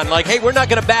early on. Like, hey, we're not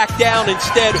going to back down.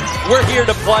 Instead, we're here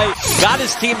to play. Got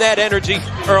his team that energy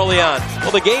early on.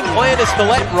 Well, the game plan is to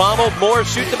let Ronald Moore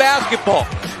shoot the basketball.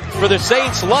 For the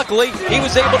Saints, luckily, he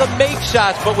was able to make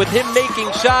shots, but with him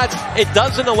making shots, it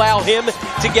doesn't allow him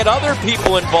to get other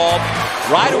people involved.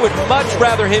 Ryder would much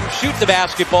rather him shoot the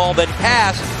basketball than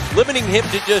pass, limiting him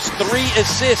to just 3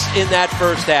 assists in that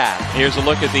first half. Here's a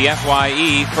look at the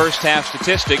FYE first half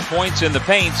statistic, points in the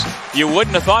paints. You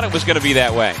wouldn't have thought it was going to be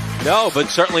that way. No, but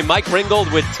certainly Mike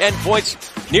Ringgold with 10 points,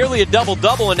 nearly a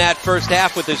double-double in that first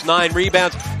half with his 9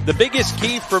 rebounds. The biggest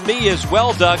key for me as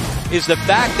well, Doug, is the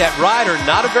fact that Rider,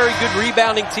 not a very good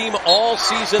rebounding team all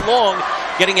season long,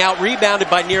 getting out-rebounded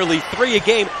by nearly 3 a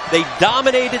game. They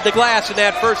dominated the glass in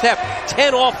that first half.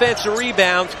 10 offensive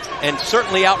rebounds, and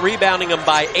certainly out-rebounding them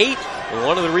by 8. And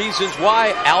one of the reasons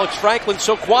why Alex Franklin's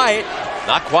so quiet,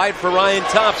 not quiet for Ryan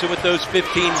Thompson with those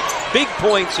 15 big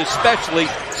points, especially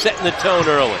setting the tone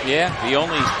early. Yeah, the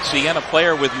only Siena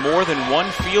player with more than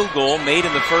 1 field goal made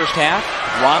in the first half,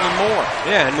 Ronald Moore.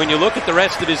 Yeah, and when you look at the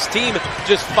rest of his team,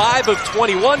 just 5 of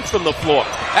 21 from the floor.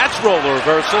 That's role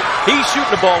reversal. He's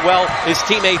shooting the ball well. His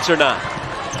teammates are not.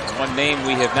 One name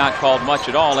we have not called much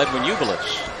at all, Edwin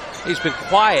Ubilis. He's been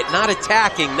quiet, not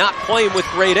attacking, not playing with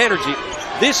great energy.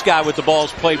 This guy with the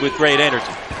ball's played with great energy.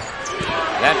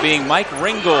 That being Mike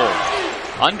Ringgold.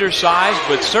 Undersized,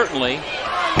 but certainly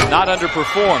not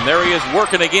underperformed. There he is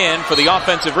working again for the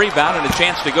offensive rebound and a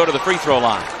chance to go to the free throw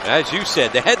line. As you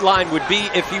said, the headline would be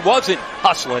if he wasn't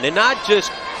hustling, and not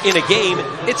just in a game,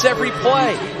 it's every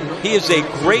play. He is a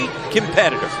great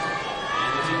competitor.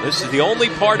 This is the only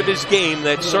part of his game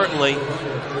that certainly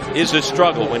is a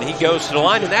struggle when he goes to the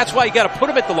line, and that's why you got to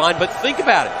put him at the line. But think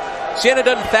about it. Siena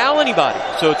doesn't foul anybody,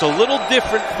 so it's a little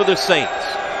different for the Saints.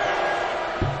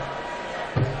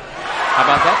 How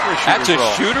about that for a shooter's roll?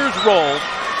 That's a shooter's roll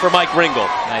for Mike Ringgold.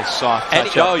 Nice soft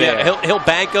touch up there. Yeah, he'll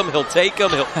bank him, he'll take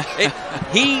him.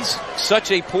 He's such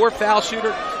a poor foul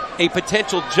shooter. A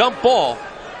potential jump ball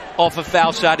off a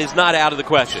foul shot is not out of the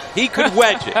question. He could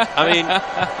wedge it. I mean,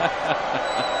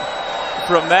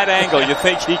 from that angle, you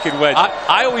think he could wedge it.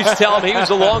 I always tell him, he was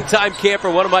a longtime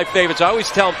camper, one of my favorites. I always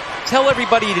tell him, tell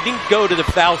everybody you didn't go to the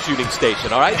foul shooting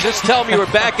station, all right? Just tell them you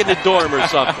were back in the dorm or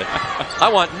something. I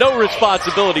want no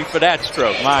responsibility for that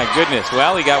stroke. My goodness.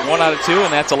 Well, he got 1 out of 2,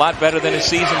 and that's a lot better than his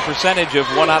season percentage of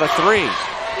 1 out of 3.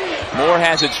 Moore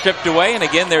has it stripped away, and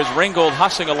again, there's Ringgold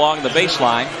hustling along the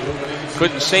baseline.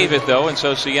 Couldn't save it, though, and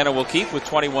so Siena will keep with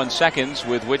 21 seconds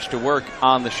with which to work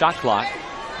on the shot clock.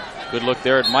 Good look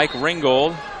there at Mike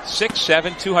Ringgold,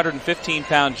 6'7",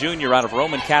 215-pound junior out of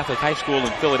Roman Catholic High School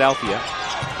in Philadelphia.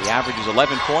 The average is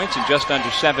 11 points and just under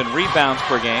 7 rebounds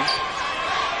per game.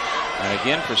 And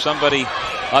again, for somebody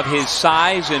of his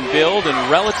size and build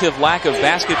and relative lack of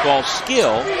basketball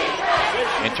skill,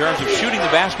 in terms of shooting the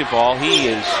basketball, he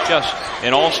is just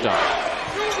an all-star.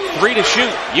 3 to shoot.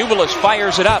 Ubilis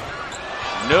fires it up.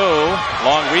 No.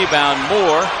 Long rebound,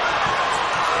 Moore.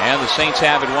 And the Saints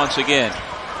have it once again.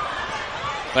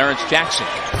 Clarence Jackson.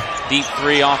 Deep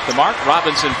 3 off the mark.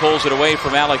 Robinson pulls it away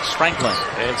from Alex Franklin.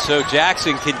 And so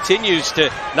Jackson continues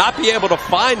to not be able to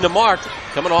find the mark,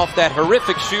 coming off that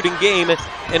horrific shooting game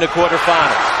in the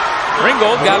quarterfinals.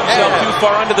 Ringgold got himself too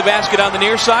far under the basket on the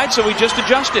near side, so he just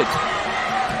adjusted.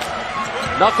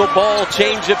 Knuckleball,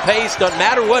 change of pace, doesn't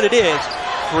matter what it is.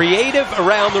 Creative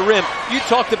around the rim. You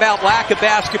talked about lack of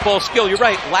basketball skill. You're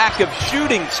right, lack of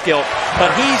shooting skill.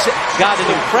 But he's got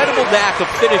an incredible knack of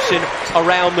finishing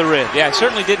around the rim. Yeah, it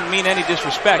certainly didn't mean any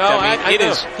disrespect. No, I mean,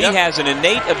 he has an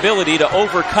innate ability to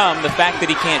overcome the fact that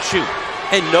he can't shoot.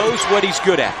 And knows what he's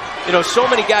good at. You know, so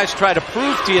many guys try to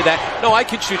prove to you that, no, I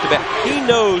can shoot the basket. He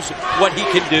knows what he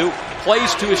can do,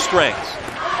 plays to his strengths.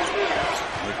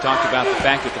 We've talked about the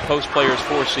fact that the post players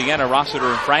for Siena, Rossiter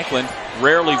and Franklin,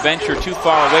 rarely venture too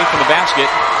far away from the basket.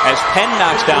 As Penn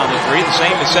knocks down the three, the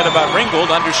same is said about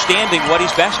Ringgold, understanding what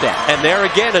he's best at. And there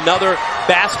again, another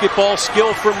basketball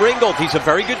skill from Ringgold. He's a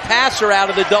very good passer out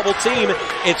of the double team.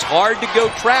 It's hard to go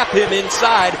trap him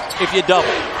inside if you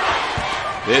double.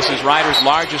 This is Rider's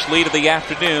largest lead of the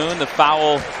afternoon. The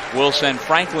foul will send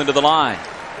Franklin to the line.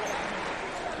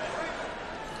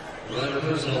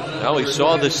 Well, we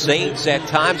saw the Saints at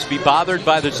times be bothered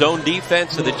by the zone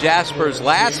defense of the Jaspers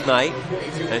last night,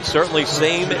 and certainly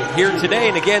same here today.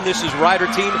 And again, this is Rider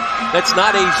team that's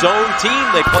not a zone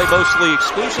team. They play mostly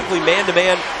exclusively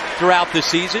man-to-man throughout the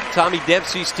season. Tommy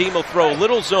Dempsey's team will throw a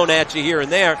little zone at you here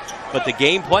and there, but the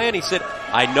game plan, he said,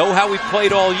 I know how we've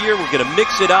played all year. We're going to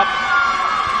mix it up,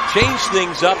 change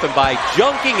things up, and by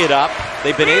junking it up,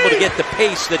 they've been able to get the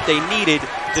pace that they needed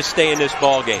to stay in this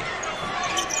ball game.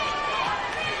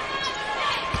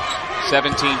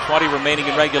 17:20 remaining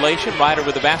in regulation. Rider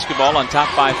with the basketball on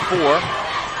top by 4.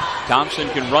 Thompson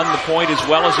can run the point as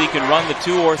well as he can run the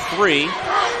 2 or 3 in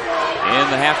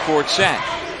the half-court set.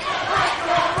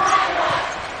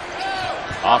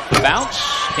 Off the bounce,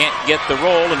 can't get the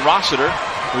roll, and Rossiter,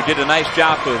 who did a nice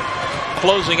job of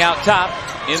closing out top,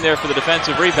 in there for the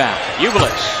defensive rebound.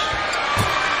 Ubelis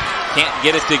can't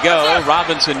get it to go.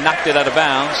 Robinson knocked it out of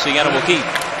bounds. Siena will keep.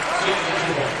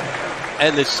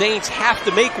 And the Saints have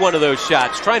to make one of those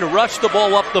shots, trying to rush the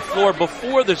ball up the floor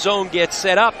before the zone gets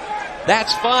set up.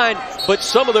 That's fine, but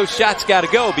some of those shots got to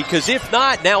go, because if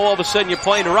not, now all of a sudden you're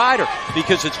playing a Rider,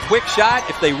 because it's quick shot.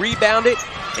 If they rebound it,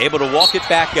 able to walk it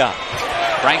back up.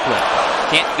 Franklin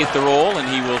can't get the roll, and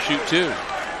he will shoot 2.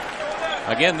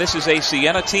 Again, this is a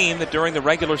Siena team that during the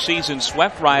regular season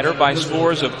swept Rider by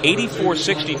scores of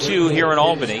 84-62 here in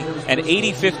Albany and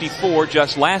 80-54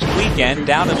 just last weekend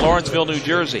down in Lawrenceville, New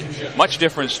Jersey. Much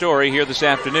different story here this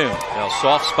afternoon. Now,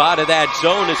 soft spot of that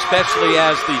zone, especially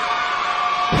as the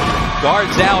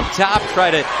guards out top try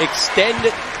to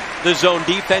extend the zone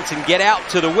defense and get out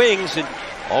to the wings, and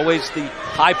always the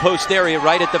high post area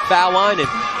right at the foul line. And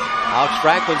Alex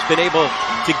Franklin's been able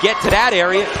to get to that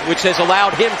area, which has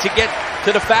allowed him to get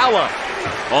to the foul line.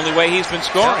 Only way he's been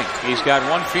scoring. He's got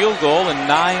 1 field goal and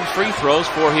 9 free throws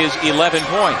for his 11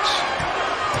 points.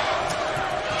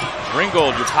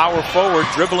 Ringgold, your power forward,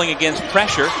 dribbling against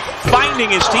pressure, finding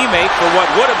his teammate for what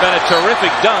would have been a terrific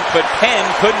dunk, but Penn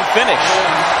couldn't finish.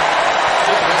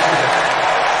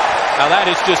 Now that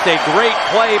is just a great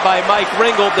play by Mike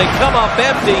Ringgold. They come up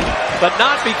empty, but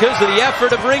not because of the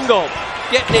effort of Ringgold.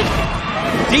 Getting it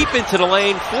deep into the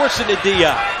lane, forcing the D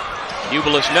up.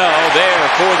 Ubelis there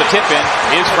for the tip-in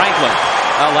is Franklin.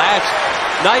 Last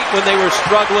night when they were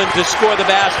struggling to score the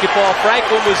basketball,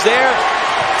 Franklin was there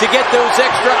to get those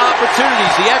extra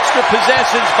opportunities, the extra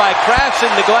possessions by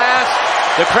crashing the glass.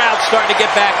 The crowd's starting to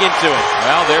get back into it.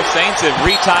 Well, their Saints have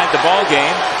retied the ball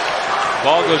game.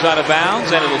 Ball goes out of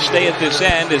bounds, and it'll stay at this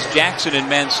end as Jackson and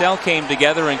Mansell came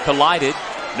together and collided.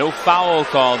 No foul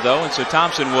called, though, and so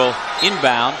Thompson will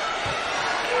inbound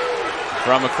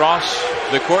from across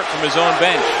the court from his own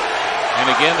bench. And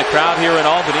again, the crowd here in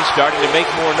Albany starting to make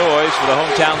more noise for the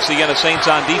hometown Siena Saints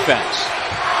on defense.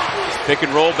 Pick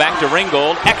and roll back to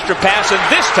Ringgold. Extra pass, and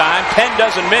this time Penn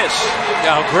doesn't miss.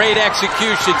 Now, great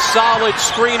execution. Solid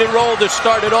screen and roll to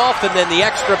start it off, and then the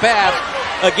extra pass.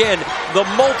 Again, the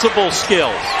multiple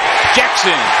skills.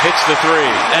 Jackson hits the 3.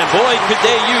 And boy, could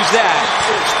they use that.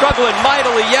 Struggling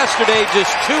mightily yesterday,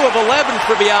 just 2 of 11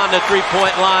 from beyond the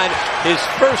three-point line. His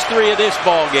first 3 of this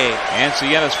ball game. And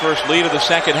Siena's first lead of the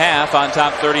second half on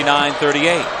top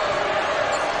 39-38.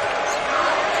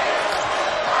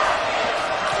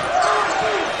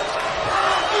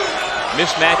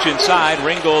 Mismatch inside.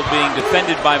 Ringgold being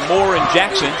defended by Moore and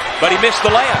Jackson, but he missed the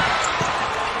layup.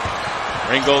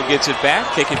 Ringgold gets it back,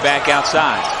 kick it back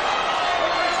outside.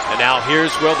 And now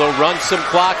here's where they'll run some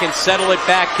clock and settle it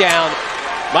back down.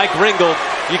 Mike Ringgold,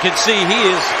 you can see he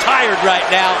is tired right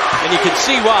now, and you can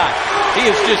see why. He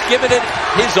has just given it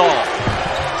his all.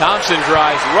 Thompson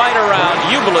drives right around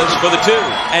Ubelis for the 2.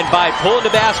 And by pulling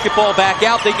the basketball back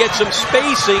out, they get some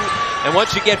spacing. And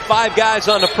once you get 5 guys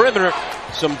on the perimeter,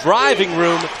 some driving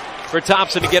room for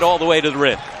Thompson to get all the way to the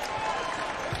rim.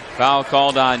 Foul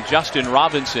called on Justin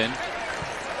Robinson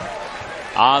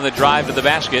on the drive to the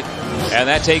basket, and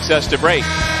that takes us to break.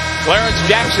 Clarence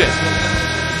Jackson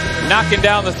knocking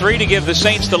down the three to give the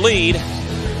Saints the lead,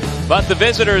 but the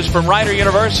visitors from Rider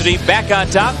University back on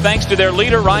top thanks to their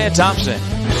leader Ryan Thompson.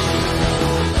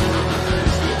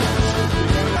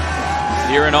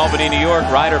 Here in Albany, New York,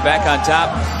 Rider back on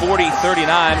top,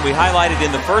 40-39. We highlighted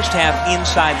in the first half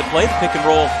inside the play, the pick and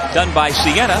roll done by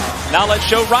Siena. Now let's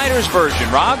show Rider's version,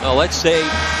 Rob. Well, let's stay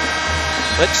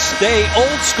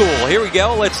old school. Here we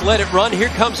go. Let's let it run. Here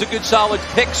comes a good solid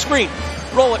pick screen.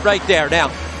 Roll it right there. Now,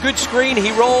 good screen.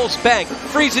 He rolls. Bang.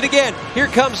 Freeze it again. Here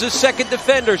comes his second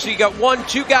defender. So you got 1,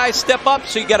 2 guys step up.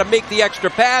 So you got to make the extra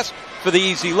pass for the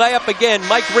easy layup. Again,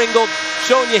 Mike Ringgold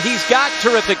showing you he's got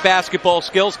terrific basketball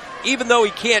skills, even though he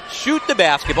can't shoot the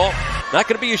basketball. Not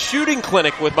going to be a shooting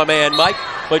clinic with my man Mike,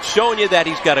 but showing you that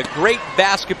he's got a great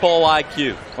basketball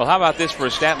IQ. Well, how about this for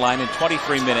a stat line in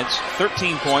 23 minutes?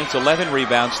 13 points, 11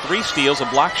 rebounds, 3 steals, a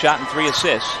block shot, and 3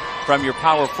 assists from your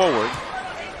power forward.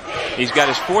 He's got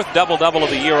his 4th double-double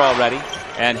of the year already,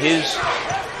 and his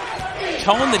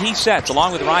tone that he sets,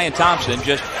 along with Ryan Thompson,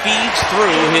 just feeds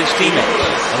through his teammates.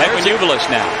 There's Ubilis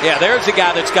now. Yeah, there's a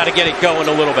guy that's got to get it going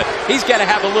a little bit. He's got to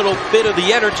have a little bit of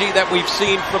the energy that we've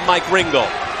seen from Mike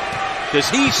Ringgold, because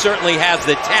he certainly has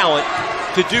the talent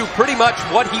to do pretty much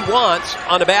what he wants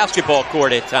on a basketball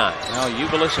court at times. Well,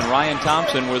 Ubilis and Ryan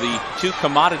Thompson were the 2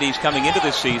 commodities coming into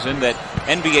this season that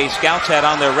NBA scouts had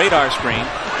on their radar screen.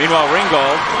 Meanwhile,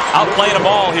 Ringgold outplayed them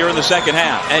all here in the second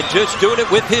half. And just doing it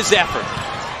with his effort.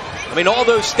 I mean, all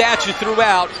those stats you threw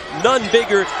out, none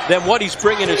bigger than what he's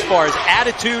bringing as far as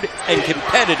attitude and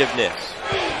competitiveness.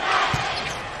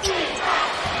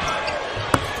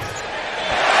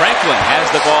 Franklin has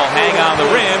the ball hang on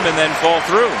the rim and then fall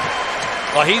through.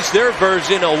 Well, he's their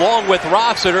version, along with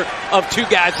Rossiter, of 2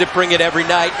 guys that bring it every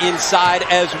night inside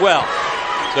as well.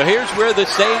 So here's where the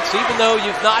Saints, even though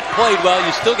you've not played well,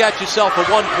 you still got yourself a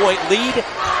 1-point lead.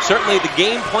 Certainly the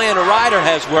game plan of Rider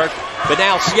has worked, but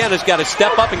now Siena's got to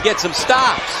step up and get some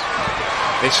stops.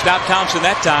 They stopped Thompson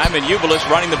that time, and Ubilis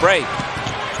running the break.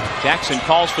 Jackson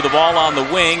calls for the ball on the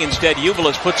wing. Instead,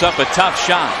 Ubilis puts up a tough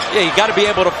shot. Yeah, you got to be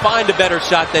able to find a better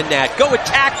shot than that. Go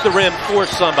attack the rim for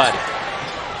somebody.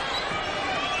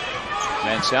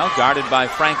 Mansell guarded by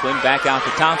Franklin, back out to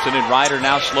Thompson, and Rider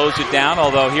now slows it down,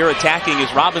 although here attacking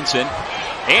is Robinson,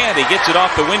 and he gets it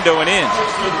off the window and in.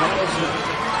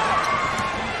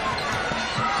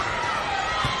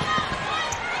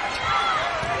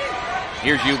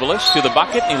 Here's Ubilis to the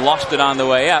bucket, and he lost it on the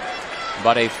way up,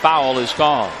 but a foul is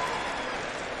called.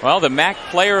 Well, the MAAC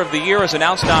Player of the Year is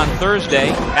announced on Thursday.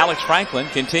 Alex Franklin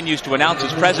continues to announce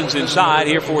his presence inside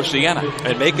here for Siena.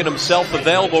 And making himself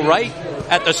available right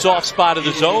at the soft spot of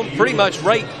the zone, pretty much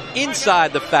right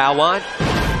inside the foul line.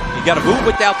 You got to move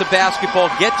without the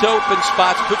basketball, get to open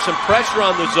spots, put some pressure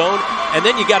on the zone, and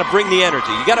then you got to bring the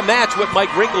energy. You got to match what Mike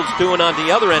Ringgold's doing on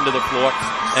the other end of the floor,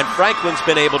 and Franklin's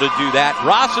been able to do that.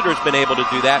 Rossiter's been able to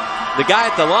do that. The guy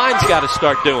at the line's got to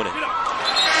start doing it.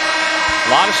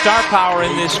 A lot of star power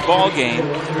in this ball game,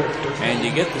 and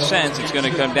you get the sense it's going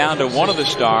to come down to one of the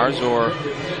stars or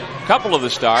a couple of the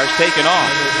stars taken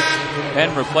off.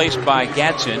 Then replaced by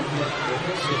Gadsden.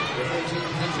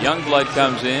 Youngblood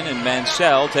comes in, and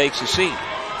Mansell takes a seat.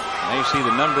 Now you see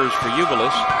the numbers for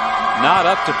Ubilis. Not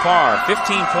up to par.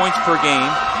 15 points per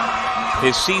game.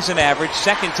 His season average,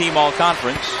 2nd team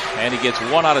all-conference, and he gets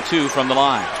 1 out of 2 from the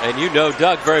line. And you know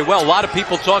Doug very well. A lot of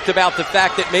people talked about the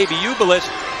fact that maybe Ubilis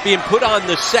being put on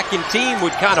the 2nd team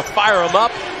would kind of fire him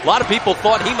up. A lot of people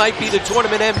thought he might be the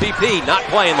tournament MVP, not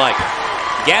playing like it.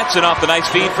 Gadsden off the nice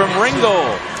feed from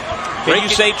Ringgold. Can you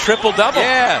say triple-double?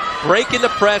 Yeah, breaking the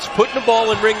press, putting the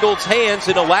ball in Ringgold's hands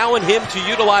and allowing him to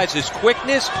utilize his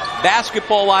quickness,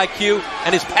 basketball IQ,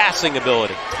 and his passing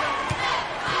ability.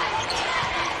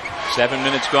 7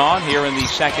 minutes gone here in the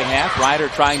second half. Rider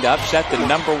trying to upset the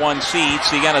 #1 seed,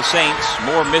 Siena Saints.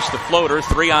 Moore missed the floater.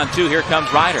 3-on-2. Here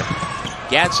comes Rider.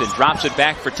 Gadsden drops it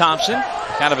back for Thompson.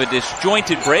 Kind of a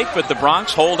disjointed break, but the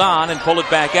Bronx hold on and pull it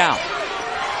back out.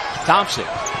 Thompson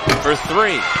for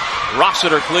 3.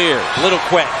 Rossiter clears. A little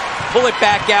quick. Pull it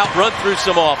back out, run through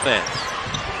some offense.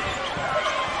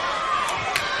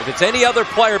 If it's any other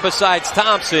player besides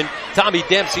Thompson, Tommy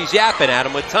Dempsey's yapping at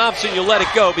him. With Thompson, you let it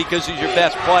go because he's your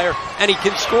best player, and he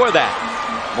can score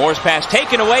that. Moore's pass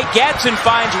taken away. Gadsden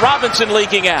finds Robinson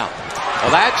leaking out.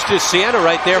 Well, that's just Siena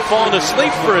right there falling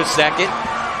asleep for a second.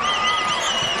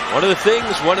 One of the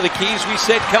things, one of the keys we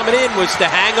said coming in was to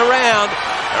hang around.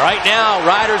 Right now,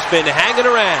 Rider's been hanging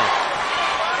around.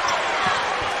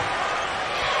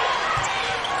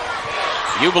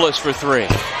 Ubilis for three.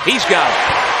 He's got it.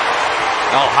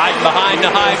 Oh, hiding behind the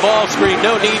high ball screen.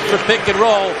 No need for pick and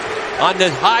roll. On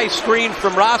the high screen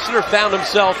from Rossiter, found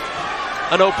himself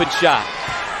an open shot.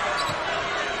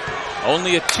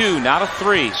 Only a 2, not a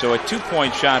 3, so a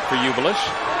 2-point shot for Ubilis.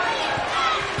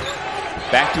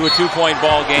 Back to a 2-point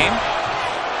ball game.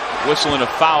 Whistling a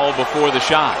foul before the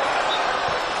shot.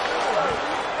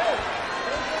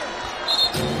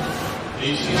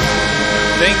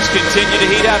 Things continue to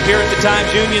heat up here at the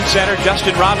Times Union Center.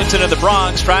 Justin Robinson of the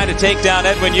Bronx trying to take down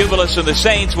Edwin Ubilis of the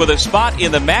Saints with a spot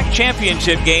in the MAAC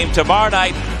championship game tomorrow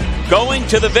night, going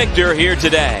to the victor here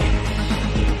today.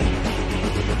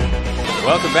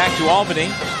 Welcome back to Albany,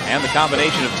 and the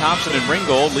combination of Thompson and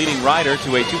Ringgold leading Ryder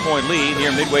to a 2-point lead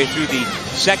here midway through the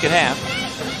second half.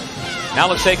 Now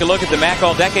let's take a look at the MAAC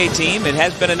All-Decade team. It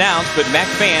has been announced, but MAAC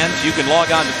fans, you can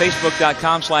log on to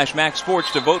Facebook.com/MAAC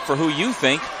Sports to vote for who you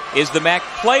think is the MAAC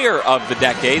Player of the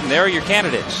Decade, and there are your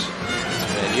candidates.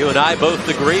 And you and I both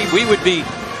agree. We would be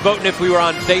voting if we were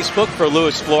on Facebook for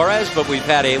Luis Flores, but we've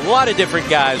had a lot of different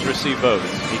guys receive votes.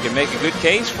 He can make a good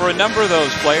case for a number of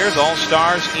those players, all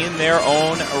stars in their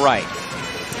own right.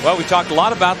 Well, we talked a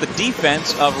lot about the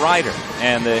defense of Ryder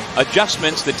and the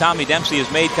adjustments that Tommy Dempsey has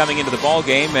made coming into the ball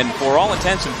game, and for all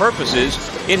intents and purposes,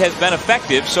 it has been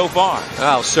effective so far.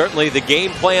 Well, certainly the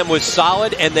game plan was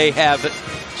solid, and they have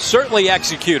certainly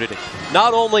executed it.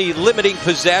 Not only limiting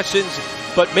possessions,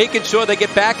 but making sure they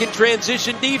get back in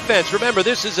transition defense. Remember,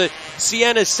 this is a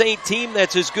Siena Saint team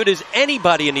that's as good as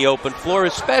anybody in the open floor,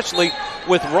 especially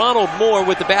with Ronald Moore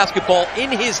with the basketball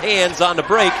in his hands on the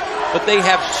break, but they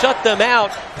have shut them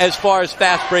out as far as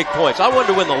fast break points. I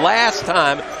wonder when the last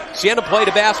time Siena played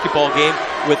a basketball game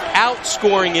without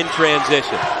scoring in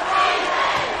transition.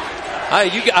 I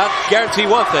guarantee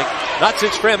one thing, not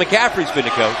since Fran McCaffrey's been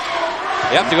the coach.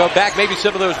 You have to go back, maybe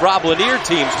some of those Rob Lanier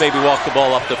teams maybe walk the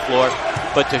ball up the floor,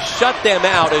 but to shut them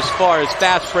out as far as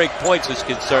fast break points is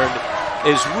concerned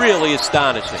is really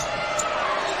astonishing.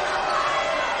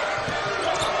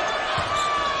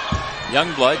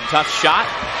 Youngblood, tough shot.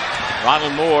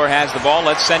 Ronald Moore has the ball.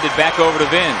 Let's send it back over to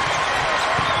Vin.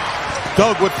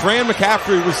 Doug, what Fran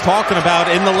McCaffrey was talking about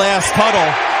in the last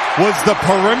huddle was the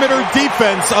perimeter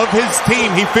defense of his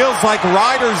team. He feels like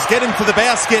Riders get into the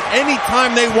basket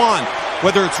anytime they want.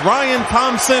 Whether it's Ryan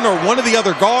Thompson or one of the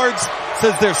other guards,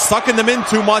 says they're sucking them in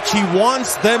too much. He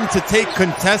wants them to take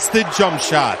contested jump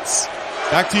shots.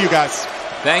 Back to you guys.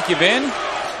 Thank you, Vin.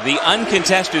 The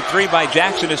uncontested 3 by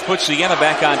Jackson has put Siena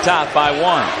back on top by 1.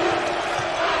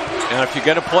 And if you're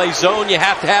going to play zone, you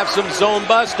have to have some zone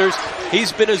busters.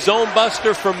 He's been a zone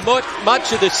buster for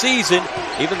much of the season,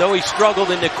 even though he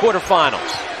struggled in the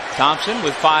quarterfinals. Thompson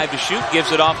with 5 to shoot,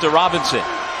 gives it off to Robinson.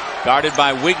 Guarded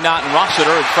by Wignott and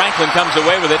Rossiter, and Franklin comes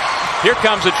away with it. Here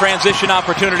comes a transition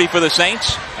opportunity for the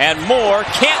Saints, and Moore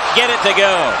can't get it to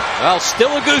go. Well,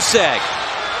 still a goose egg.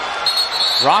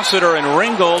 Rossiter and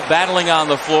Ringgold battling on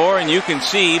the floor, and you can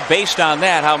see, based on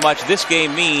that, how much this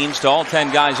game means to all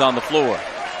 10 guys on the floor.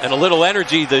 And a little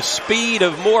energy. The speed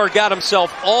of Moore got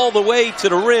himself all the way to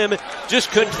the rim, just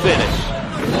couldn't finish.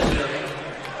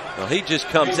 Well, he just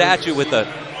comes at you with a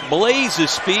blaze of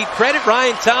speed. Credit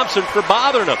Ryan Thompson for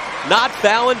bothering him. Not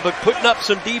fouling, but putting up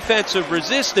some defensive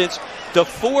resistance to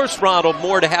force Ronald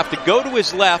Moore to have to go to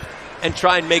his left and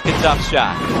try and make a tough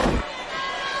shot.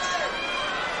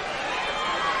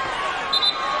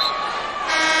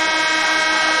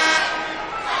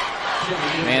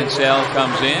 Mansell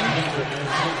comes in,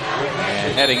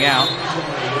 and heading out,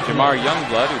 Jamar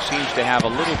Youngblood, who seems to have a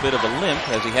little bit of a limp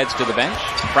as he heads to the bench.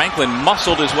 Franklin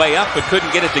muscled his way up but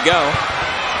couldn't get it to go.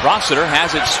 Rossiter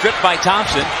has it stripped by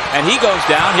Thompson, and he goes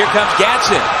down. Here comes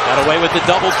Gadsden. Got away with the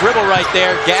double dribble right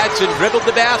there. Gadsden dribbled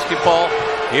the basketball.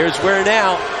 Here's where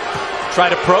now. Try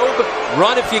to probe,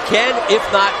 run if you can. If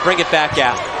not, bring it back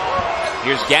out.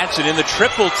 Here's Gadsden in the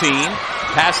triple team.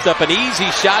 Passed up an easy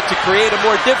shot to create a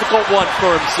more difficult one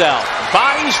for himself.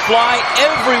 Bodies fly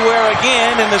everywhere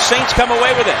again, and the Saints come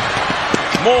away with it.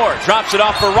 Moore drops it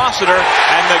off for Rossiter,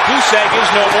 and the goose egg is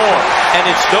no more. And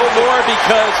it's no more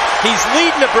because he's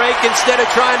leading the break instead of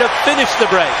trying to finish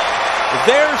the break.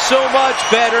 They're so much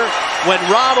better when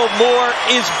Ronald Moore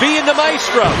is being the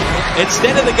maestro.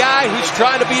 Instead of the guy who's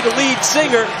trying to be the lead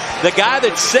singer, the guy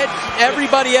that set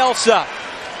everybody else up.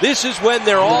 This is when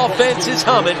their offense is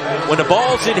humming, when the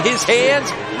ball's in his hands,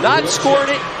 not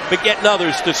scoring it, but getting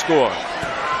others to score.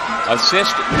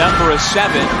 Assist number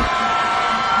 7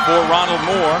 for Ronald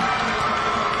Moore.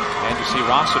 And you see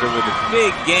Rossiter with a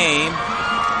big game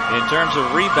in terms of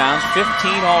rebounds, 15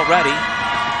 already,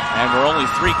 and we're only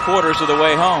 3/4 of the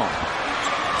way home.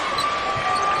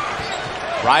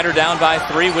 Ryder down by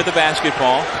 3 with the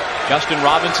basketball. Justin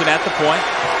Robinson at the point.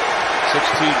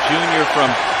 6'2" junior from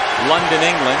London,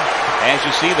 England. As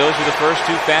you see, those are the first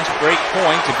two fast break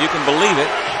points, if you can believe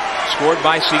it, scored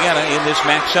by Siena in this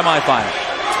MAAC semifinal.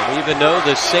 And even though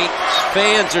the Saints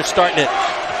fans are starting to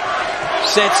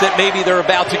sense that maybe they're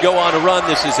about to go on a run,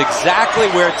 this is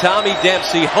exactly where Tommy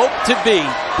Dempsey hoped to be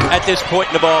at this point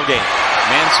in the ball game.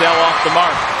 Mansell off the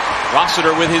mark.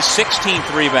 Rossiter with his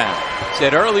 16th rebound.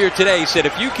 Said earlier today, he said,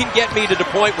 if you can get me to the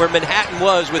point where Manhattan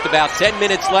was with about 10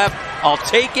 minutes left, I'll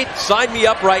take it. Sign me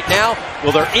up right now.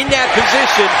 Well, they're in that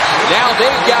position. Now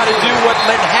they've got to do what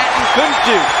Manhattan couldn't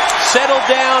do. Settle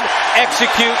down,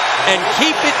 execute, and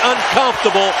keep it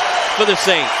uncomfortable for the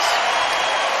Saints.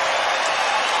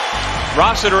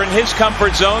 Rossiter in his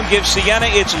comfort zone gives Siena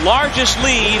its largest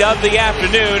lead of the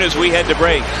afternoon as we head to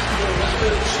break.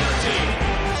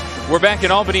 We're back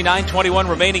in Albany, 9:21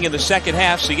 remaining in the second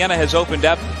half. Siena has opened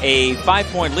up a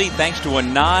 5-point lead thanks to a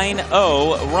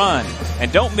 9-0 run. And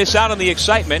don't miss out on the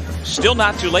excitement. Still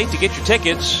not too late to get your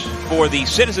tickets for the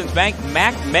Citizens Bank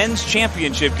MAAC Men's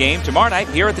Championship game tomorrow night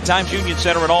here at the Times Union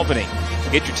Center in Albany.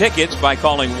 Get your tickets by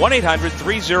calling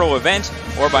 1-800-30-EVENTS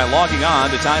or by logging on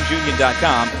to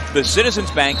timesunion.com. The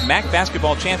Citizens Bank MAAC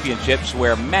Basketball Championships,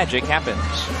 where magic happens.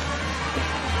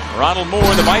 Ronald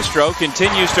Moore, the maestro,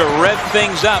 continues to rev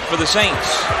things up for the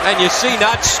Saints. And you see,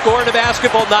 not scoring the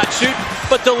basketball, not shooting,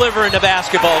 but delivering the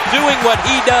basketball, doing what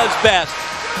he does best.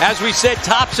 As we said,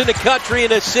 tops in the country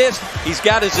in assists. He's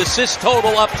got his assist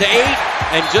total up to 8.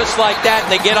 And just like that,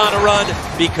 they get on a run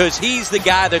because he's the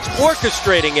guy that's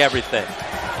orchestrating everything.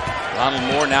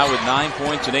 Ronald Moore now with 9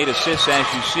 points and 8 assists, as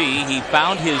you see. He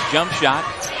found his jump shot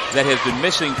that has been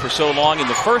missing for so long in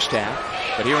the first half.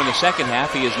 But here in the second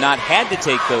half, he has not had to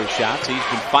take those shots. He's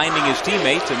been finding his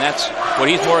teammates, and that's what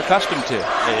he's more accustomed to.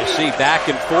 And you see, back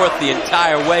and forth the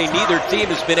entire way. Neither team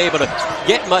has been able to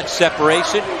get much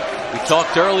separation. We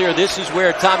talked earlier, this is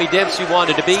where Tommy Dempsey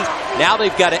wanted to be. Now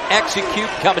they've got to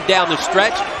execute coming down the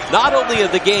stretch. Not only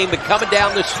of the game, but coming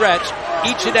down the stretch,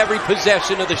 each and every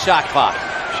possession of the shot clock.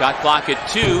 Shot clock at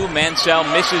 2. Mansell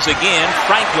misses again.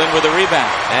 Franklin with a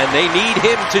rebound. And they need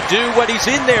him to do what he's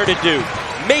in there to do.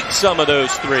 Make some of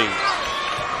those threes.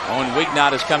 Owen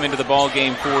Wignott has come into the ball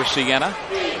game for Siena.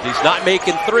 He's not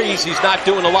making threes. He's not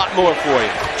doing a lot more for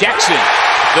you. Jackson,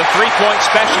 the three-point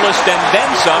specialist, and then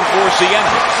some for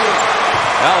Siena.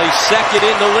 Well, he's second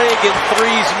in the league in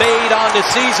threes made on the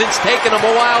season. It's taken him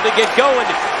a while to get going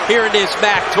here in this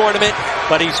MAAC tournament,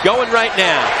 but he's going right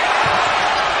now.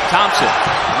 Thompson,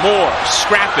 Moore,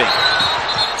 scrapping.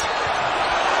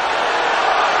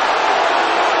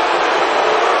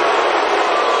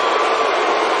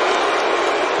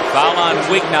 Foul on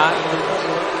Wignott.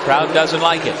 Crowd doesn't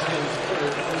like it.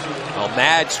 A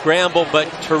mad scramble,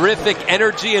 but terrific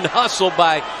energy and hustle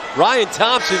by Ryan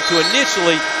Thompson to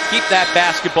initially keep that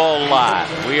basketball alive.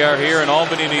 We are here in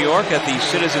Albany, New York at the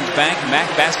Citizens Bank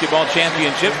MAAC Basketball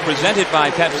Championship presented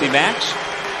by Pepsi Max.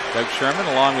 Doug Sherman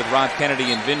along with Rod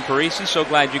Kennedy and Vin Parisi. So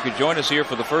glad you could join us here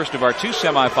for the first of our 2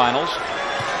 semifinals.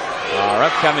 Our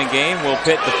upcoming game will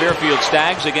pit the Fairfield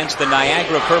Stags against the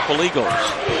Niagara Purple Eagles.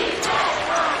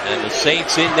 And the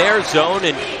Saints in their zone,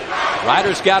 and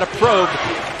Ryder's got a probe.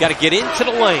 Got to get into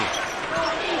the lane.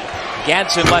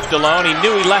 Gadsden left alone. He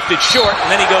knew he left it short,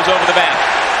 and then he goes over the back.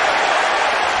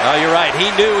 Oh, you're right.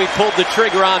 He knew he pulled the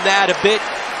trigger on that a bit.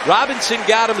 Robinson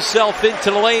got himself into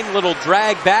the lane, little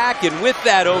drag back, and with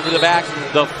that over the back,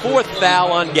 the 4th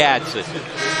foul on Gadsden.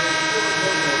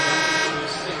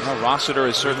 Well, Rossiter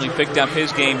has certainly picked up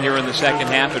his game here in the second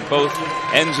half at both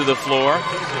ends of the floor.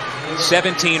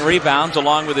 17 rebounds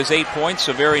along with his 8 points,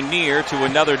 so very near to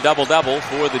another double-double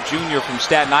for the junior from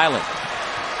Staten Island.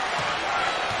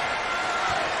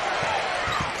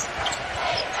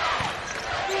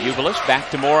 Ubelis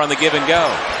back to Moore on the give and go.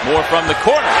 Moore from the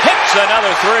corner, hits another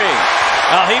 3.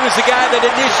 He was the guy that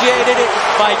initiated it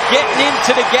by getting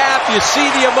into the gap. You see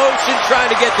the emotion trying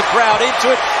to get the crowd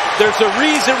into it. There's a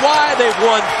reason why they've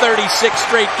won 36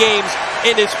 straight games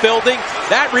in this building.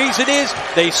 That reason is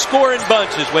they score in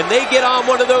bunches. When they get on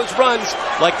one of those runs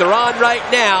like they're on right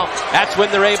now, that's when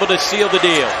they're able to seal the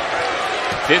deal.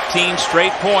 15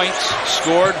 straight points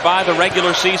scored by the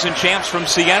regular season champs from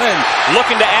Siena, and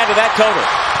looking to add to that total.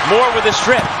 Moore with a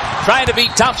strip, trying to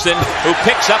beat Thompson, who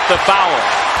picks up the foul.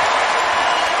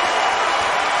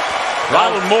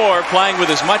 Ronald Moore playing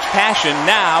with as much passion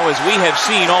now as we have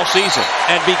seen all season.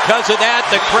 And because of that,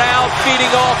 the crowd feeding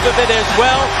off of it as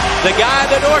well. The guy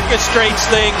that orchestrates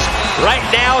things right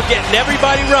now getting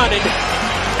everybody running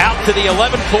out to the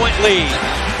 11-point lead.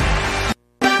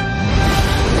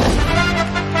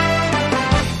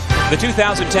 The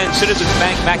 2010 Citizens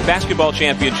Bank MAAC Basketball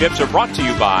Championships are brought to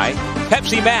you by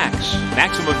Pepsi Max,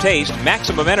 maximum taste,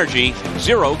 maximum energy,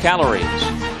 0 calories.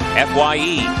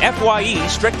 FYE,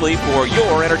 strictly for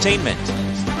your entertainment.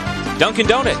 Dunkin'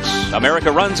 Donuts, America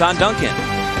runs on Dunkin'.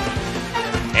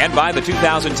 And by the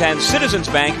 2010 Citizens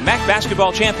Bank MAAC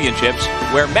Basketball Championships,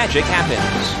 where magic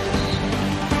happens.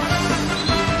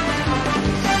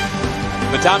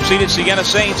 The top-seeded Siena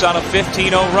Saints on a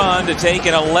 15-0 run to take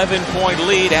an 11-point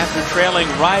lead after trailing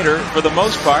Rider for the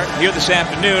most part here this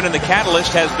afternoon, and the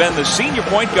catalyst has been the senior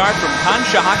point guard from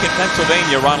Conshohocken,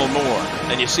 Pennsylvania, Ronald Moore.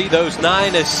 And you see those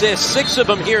 9 assists, 6 of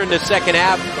them here in the second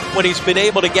half when he's been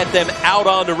able to get them out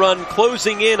on the run,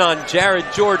 closing in on Jared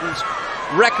Jordan's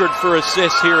record for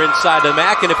assists here inside the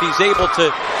MAAC. And if he's able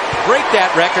to break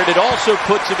that record, it also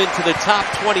puts him into the top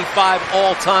 25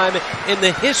 all-time in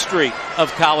the history of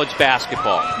college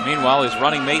basketball. Meanwhile, his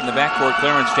running mate in the backcourt,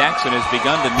 Clarence Jackson, has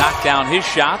begun to knock down his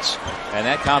shots, and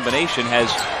that combination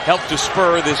has helped to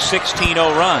spur this 16-0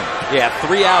 run. Yeah,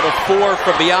 3 out of 4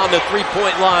 from beyond the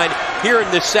three-point line here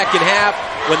in the second half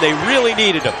when they really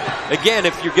needed him. Again,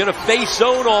 if you're going to face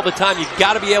zone all the time, you've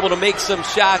got to be able to make some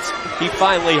shots. He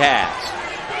finally has.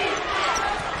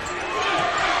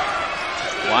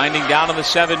 Winding down on the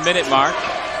 7-minute mark.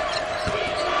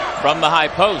 From the high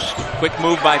post. Quick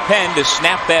move by Penn to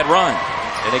snap that run.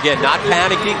 And again, not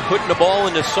panicking, putting the ball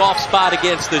in the soft spot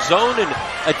against the zone and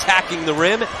attacking the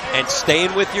rim and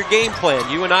staying with your game plan.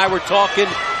 You and I were talking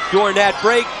during that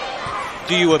break.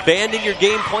 Do you abandon your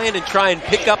game plan and try and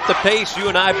pick up the pace? You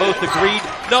and I both agreed,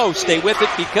 no, stay with it,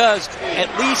 because at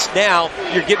least now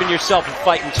you're giving yourself a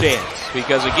fighting chance.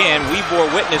 Because again, we bore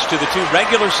witness to the 2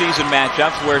 regular season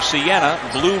matchups where Siena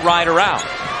blew Rider out.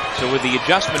 So with the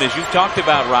adjustment, as you've talked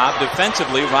about, Rob,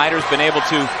 defensively, Rider's been able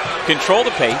to control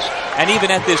the pace, and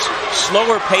even at this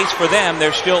slower pace for them,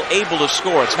 they're still able to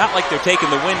score. It's not like they're taking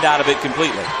the wind out of it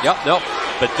completely. Yep, no,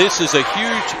 but this is a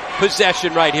huge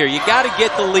possession right here. You got to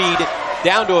get the lead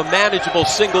down to a manageable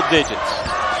single digits.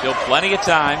 Still plenty of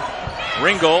time.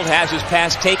 Ringgold has his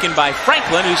pass taken by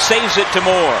Franklin, who saves it to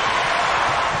Moore.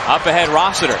 Up ahead,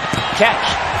 Rossiter. Catch.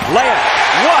 Layup.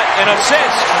 What an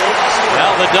assist.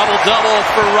 Well, the double-double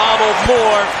for Ronald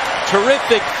Moore.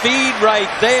 Terrific feed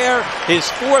right there. His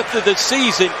 4th of the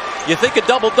season. You think of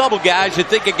double-double guys, you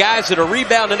think of guys that are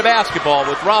rebounding the basketball.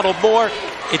 With Ronald Moore,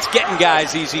 it's getting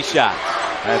guys easy shots.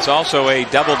 That's also a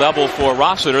double-double for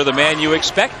Rossiter, the man you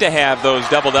expect to have those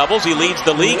double-doubles. He leads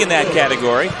the league in that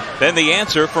category. Then the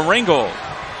answer from Ringgold.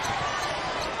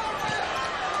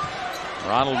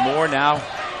 Ronald Moore now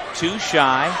 2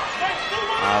 shy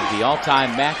of the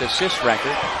all-time MAAC assist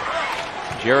record.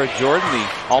 Jared Jordan, the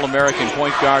All-American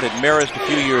point guard at Marist a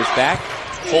few years back,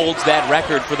 holds that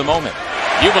record for the moment.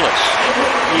 Ubilis,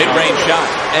 mid-range shot.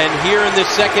 And here in the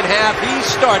second half, he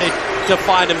started to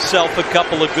find himself a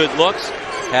couple of good looks.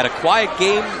 Had a quiet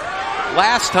game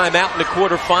last time out in the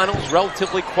quarterfinals,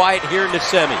 relatively quiet here in the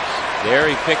semis. There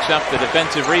he picks up the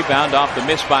defensive rebound off the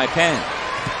miss by Penn.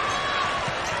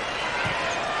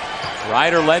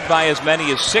 Rider led by as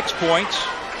many as 6 points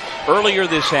earlier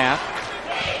this half.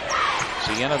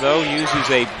 Siena, though, uses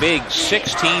a big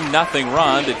 16-0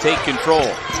 run to take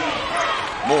control.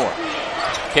 Moore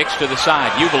kicks to the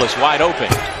side. Ubilis wide open.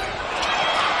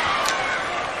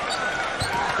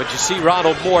 But you see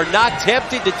Ronald Moore not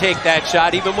tempted to take that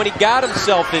shot even when he got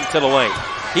himself into the lane.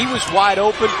 He was wide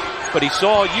open, but he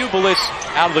saw Ubilis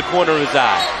out of the corner of his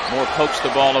eye. Moore pokes the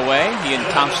ball away. He and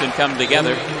Thompson come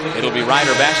together. It'll be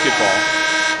Rider basketball.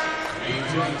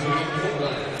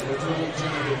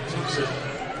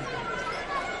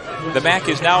 The MAAC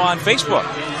is now on Facebook.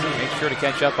 Make sure to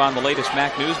catch up on the latest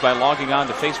MAAC news by logging on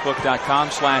to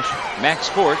facebook.com/MAAC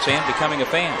Sports and becoming a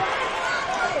fan.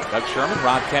 Doug Sherman,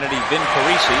 Rob Kennedy, Vin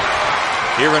Parisi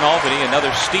here in Albany.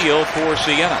 Another steal for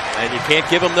Siena. And you can't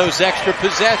give them those extra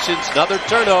possessions. Another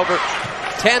turnover.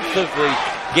 10th of the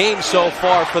game so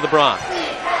far for the Bronx.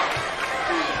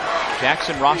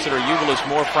 Jackson, Rossiter, Ubilis,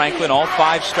 Moore, Franklin, all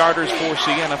 5 starters for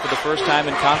Siena for the first time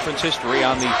in conference history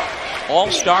on the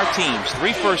all-star teams.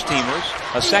 3 first-teamers,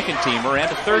 a second-teamer, and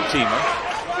a third-teamer,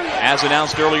 as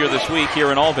announced earlier this week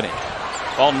here in Albany.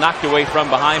 Ball knocked away from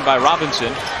behind by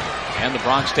Robinson, and the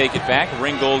Bronx take it back.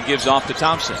 Ringgold gives off to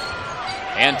Thompson.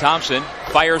 And Thompson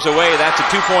fires away. That's a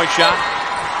 2-point shot.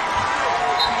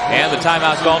 And the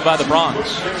timeout called by the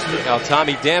Bronx. Now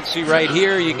Tommy Dempsey right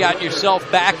here. You got yourself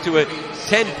back to a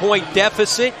 10-point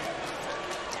deficit.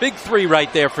 Big 3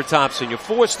 right there for Thompson. You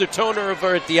force the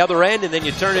turnover at the other end, and then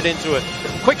you turn it into a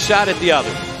quick shot at the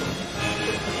other.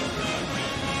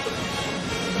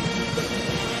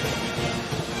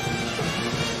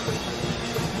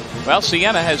 Well,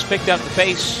 Siena has picked up the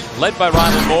pace, led by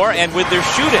Ronald Moore, and with their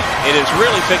shooting, it has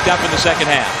really picked up in the second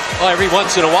half. Well, every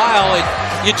once in a while, it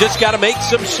You just got to make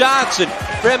some shots. And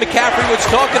Fran McCaffrey was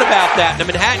talking about that in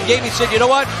the Manhattan game. He said, you know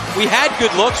what? We had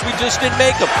good looks. We just didn't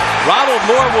make them. Ronald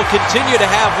Moore will continue to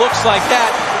have looks like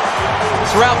that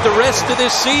throughout the rest of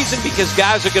this season because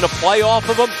guys are going to play off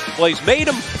of him. Well, he's made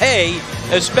them pay,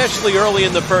 especially early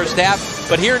in the first half.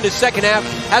 But here in the second half,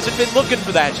 hasn't been looking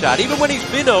for that shot. Even when he's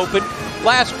been open,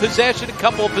 last possession, a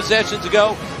couple of possessions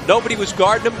ago, nobody was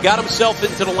guarding him, got himself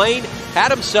into the lane, had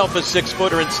himself a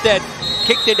 6-footer instead,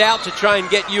 kicked it out to try and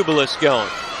get Ubilis going.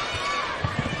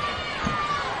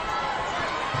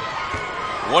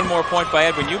 One more point by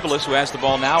Edwin Ubilis, who has the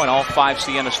ball now, and all 5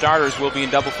 Siena starters will be in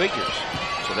double figures.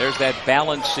 So there's that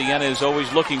balance Siena is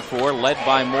always looking for, led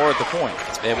by Moore at the point.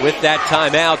 And with that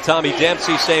timeout, Tommy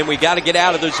Dempsey saying we got to get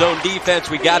out of the zone defense.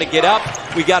 We got to get up.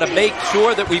 We got to make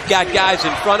sure that we've got guys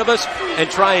in front of us and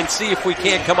try and see if we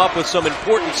can't come up with some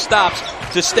important stops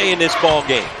to stay in this ball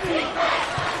game.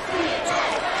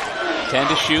 10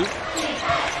 to shoot.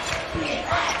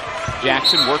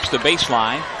 Jackson works the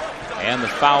baseline, and the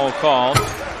foul called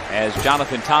as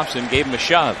Jonathan Thompson gave him a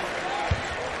shove.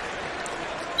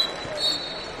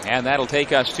 And that'll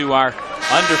take us to our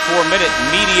under 4-minute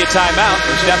media timeout.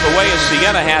 A step away as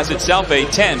Siena has itself a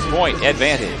 10-point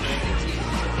advantage.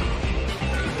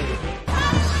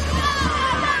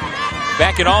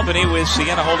 Back in Albany with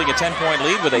Siena holding a 10-point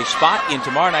lead with a spot in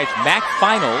tomorrow night's MAAC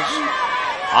Finals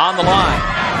on the line.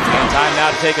 And time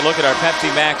now to take a look at our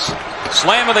Pepsi Max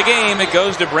slam of the game. It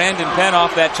goes to Brandon Penn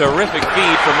off that terrific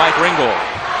feed from Mike Ringgold.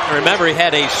 Remember, he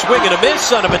had a swing and a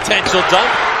miss on a potential dunk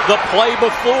the play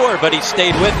before, but he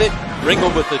stayed with it.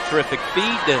 Ringgold with a terrific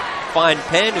feed to find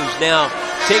Penn, who's now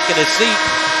taking a seat.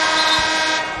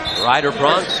 Ryder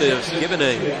Bronx has given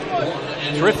a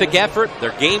terrific effort.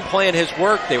 Their game plan has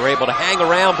worked. They were able to hang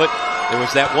around, but there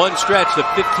was that one stretch, the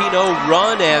 15-0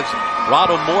 run, as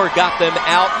Ronald Moore got them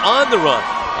out on the run.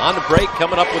 On the break,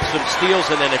 coming up with some steals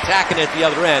and then attacking at the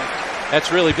other end. That's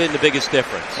really been the biggest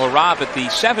difference. Well, Rob, at the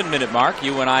 7-minute mark,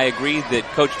 you and I agreed that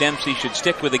Coach Dempsey should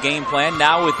stick with the game plan.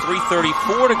 Now with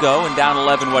 3:34 to go and down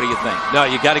 11, what do you think? No,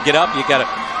 you got to get up. You got to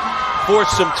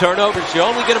force some turnovers. You're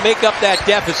only going to make up that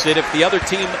deficit if the other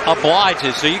team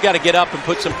obliges. So you got to get up and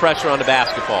put some pressure on the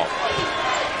basketball.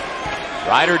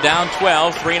 Ryder down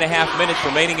 12, 3.5 minutes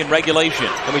remaining in regulation.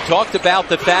 And we talked about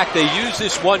the fact they use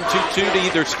this 1-2-2 to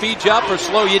either speed you up or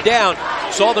slow you down.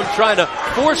 Saw them trying to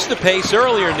force the pace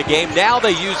earlier in the game. Now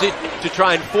they use it to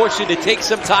try and force you to take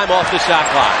some time off the shot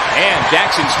clock. And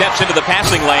Jackson steps into the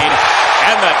passing lane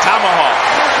and the tomahawk.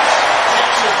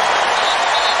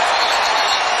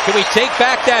 Can we take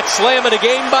back that slam of the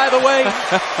game, by the way?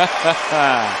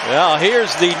 Well,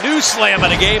 here's the new slam of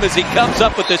the game as he comes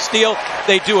up with the steal.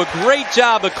 They do a great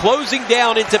job of closing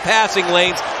down into passing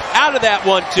lanes out of that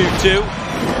 1-2-2.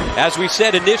 As we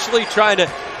said initially, trying to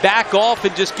back off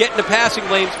and just get into passing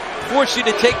lanes, force you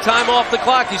to take time off the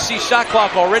clock. You see shot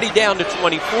clock already down to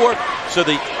 24. So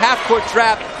the half-court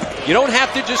trap, you don't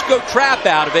have to just go trap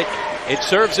out of it. It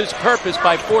serves its purpose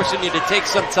by forcing you to take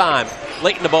some time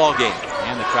late in the ball game.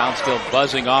 And the crowd still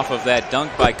buzzing off of that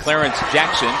dunk by Clarence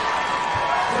Jackson.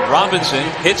 Robinson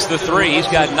hits the 3. He's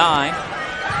got 9.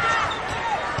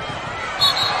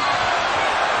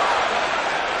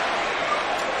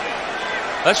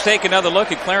 Let's take another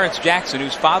look at Clarence Jackson,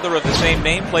 whose father of the same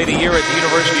name played a year at the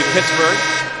University of Pittsburgh.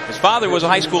 His father was a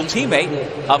high school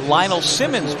teammate of Lionel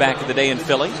Simmons back in the day in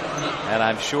Philly. And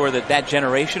I'm sure that that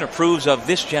generation approves of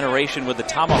this generation with the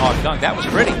tomahawk dunk. That was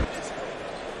pretty.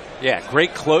 Yeah,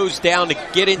 great close down to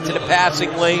get into the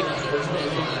passing lane.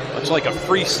 Looks like a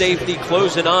free safety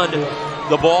closing on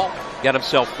the ball. Got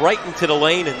himself right into the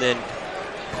lane and then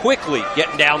quickly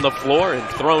getting down the floor and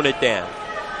throwing it down.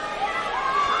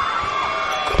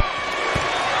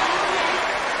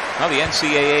 Well, the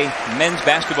NCAA Men's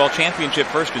Basketball Championship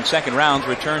first and second rounds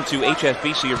return to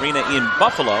HSBC Arena in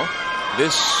Buffalo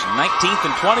this 19th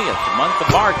and 20th, month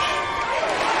of March.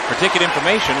 For ticket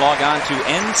information, log on to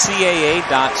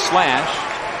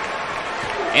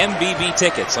ncaa./MBB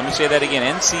tickets. Let me say that again,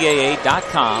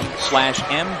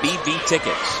 ncaa.com/MBB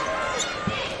tickets.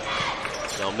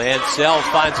 So Mansell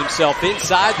finds himself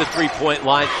inside the three-point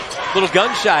line. Little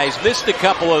gun shy. He's missed a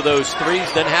couple of those threes,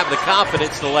 doesn't have the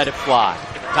confidence to let it fly.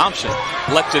 Thompson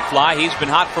lets it fly. He's been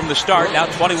hot from the start. Now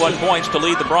 21 points to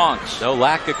lead the Bronx. No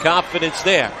lack of confidence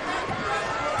there.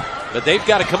 But they've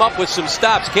got to come up with some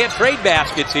stops. Can't trade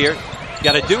baskets here.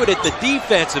 Got to do it at the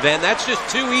defensive end. That's just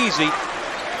too easy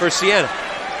for Siena.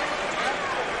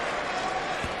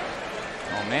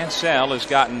 Well, Mansell has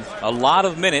gotten a lot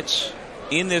of minutes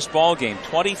in this ball game.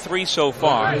 23 so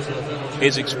far.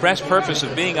 His express purpose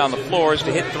of being on the floor is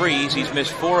to hit threes. He's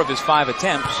missed 4 of his 5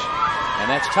 attempts. And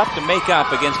that's tough to make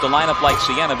up against a lineup like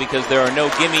Siena because there are no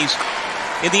gimmies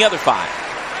in the other 5.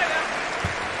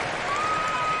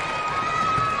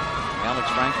 Alex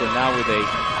Franklin now with a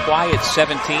quiet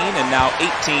 17 and now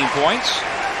 18 points.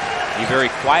 He very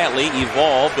quietly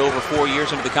evolved over 4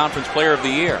 years into the Conference Player of the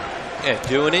Year. Yeah,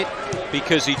 doing it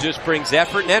because he just brings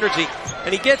effort and energy.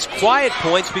 And he gets quiet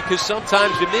points because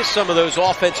sometimes you miss some of those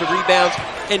offensive rebounds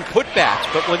and putbacks.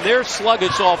 But when they're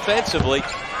sluggish offensively,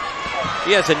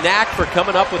 he has a knack for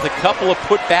coming up with a couple of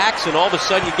putbacks, and all of a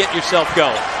sudden you get yourself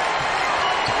going.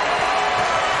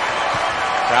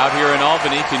 Crowd here in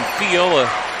Albany can feel a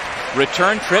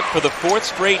return trip for the 4th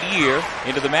straight year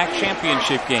into the MAAC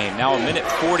championship game. Now a minute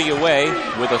 40 away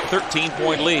with a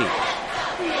 13-point lead.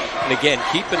 And again,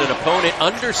 keeping an opponent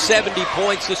under 70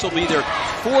 points. This will be their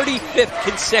 45th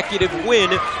consecutive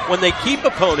win when they keep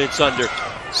opponents under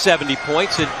 70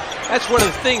 points. And that's one of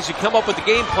the things. You come up with a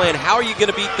game plan. How are you going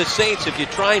to beat the Saints if you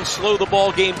try and slow the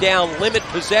ball game down, limit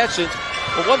possessions?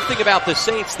 But one thing about the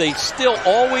Saints, they still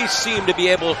always seem to be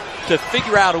able to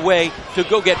figure out a way to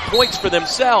go get points for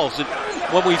themselves. And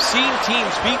when we've seen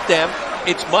teams beat them,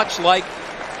 it's much like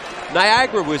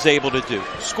Niagara was able to do.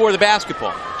 Score the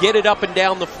basketball. Get it up and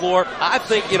down the floor. I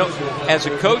think, as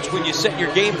a coach, when you set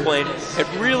your game plan, it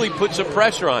really puts some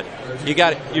pressure on you.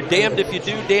 You're damned if you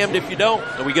do, damned if you don't.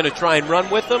 Are we going to try and run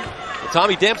with them? Well,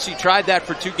 Tommy Dempsey tried that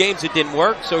for 2 games. It didn't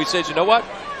work. So he says, you know what?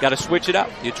 Got to switch it up.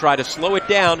 You try to slow it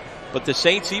down. But the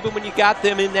Saints, even when you got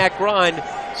them in that grind,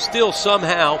 still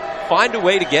somehow find a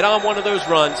way to get on one of those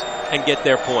runs and get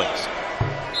their points.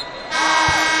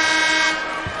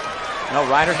 No,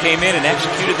 Ryder came in and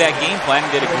executed that game plan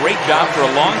and did a great job for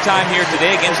a long time here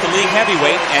today against the league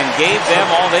heavyweight and gave them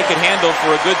all they could handle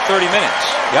for a good 30 minutes.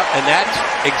 Yep, and that's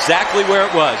exactly where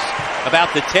it was.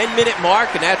 About the 10-minute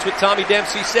mark, and that's what Tommy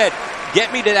Dempsey said.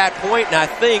 Get me to that point, and I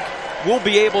think we'll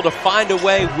be able to find a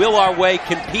way, will our way,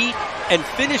 compete, and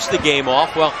finish the game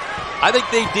off. Well, I think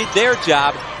they did their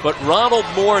job, but Ronald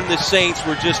Moore and the Saints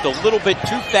were just a little bit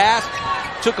too fast.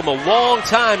 Took them a long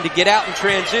time to get out in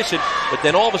transition, but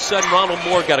then all of a sudden Ronald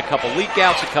Moore got a couple leak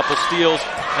outs, a couple steals,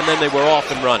 and then they were off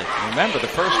and running. Remember, the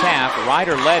first half,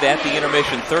 Ryder led at the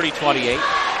intermission 30-28,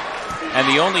 and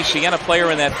the only Siena player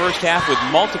in that first half with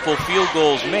multiple field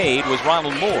goals made was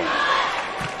Ronald Moore.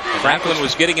 Franklin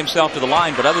was getting himself to the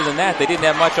line, but other than that, they didn't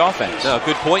have much offense. No,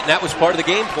 good point, and that was part of the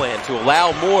game plan, to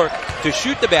allow Moore to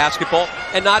shoot the basketball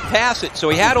and not pass it. So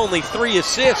he had only 3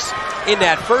 assists in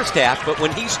that first half, but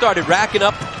when he started racking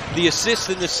up the assists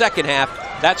in the second half,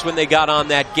 that's when they got on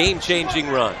that game-changing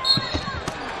run.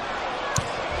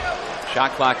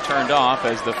 Shot clock turned off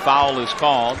as the foul is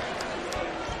called.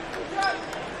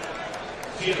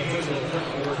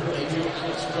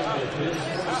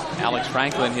 Alex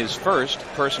Franklin, his first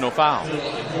personal foul.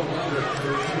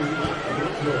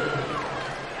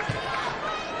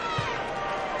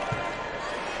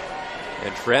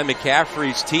 And Fran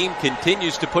McCaffrey's team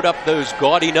continues to put up those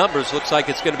gaudy numbers. Looks like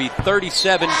it's going to be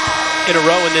 37 in a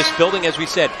row in this building. As we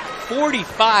said,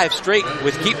 45 straight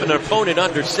with keeping an opponent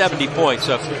under 70 points.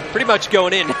 So pretty much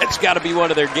going in, that's got to be one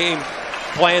of their game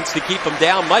plans to keep them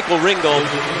down. Michael Ringgold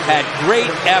had great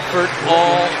effort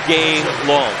all game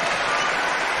long.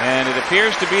 And it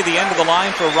appears to be the end of the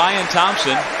line for Ryan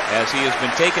Thompson as he has been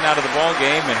taken out of the ball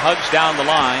game and hugs down the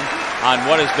line on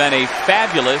what has been a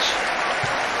fabulous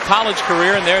college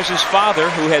career. And there's his father,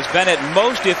 who has been at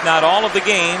most, if not all, of the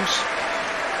games.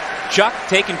 Chuck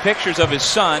taking pictures of his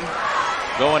son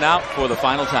going out for the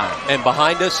final time. And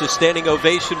behind us, a standing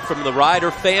ovation from the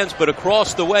Ryder fans, but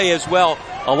across the way as well,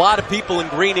 a lot of people in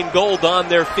green and gold on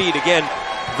their feet. Again,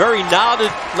 very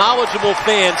knowledgeable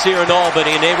fans here in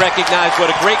Albany, and they recognize what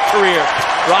a great career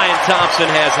Ryan Thompson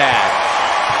has had.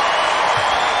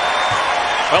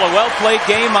 Well, a well-played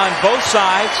game on both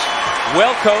sides.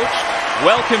 Well-coached,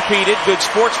 well-competed, good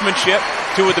sportsmanship.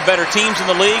 2 of the better teams in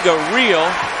the league. A real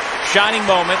shining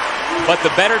moment. But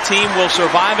the better team will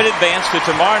survive and advance to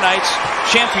tomorrow night's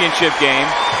championship game.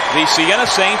 The Siena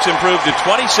Saints improved to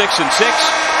 26-6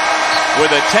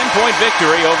 with a 10-point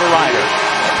victory over Ryder.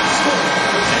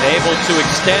 And able to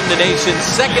extend the nation's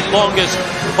second longest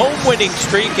home winning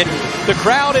streak. And the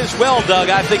crowd as well, Doug.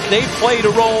 I think they played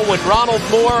a role when Ronald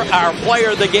Moore, our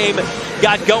player of the game,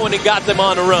 got going and got them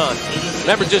on a run.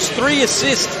 Remember, just 3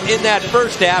 assists in that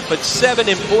first half, but 7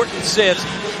 important assists,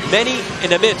 many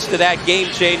in the midst of that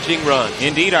game-changing run.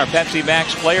 Indeed, our Pepsi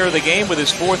Max player of the game with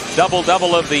his 4th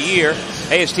double-double of the year.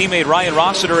 Hey, his teammate Ryan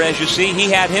Rossiter, as you see,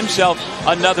 he had himself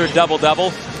another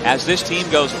double-double as this team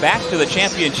goes back to the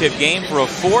championship game for a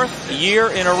 4th year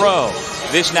in a row.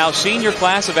 This now senior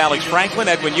class of Alex Franklin,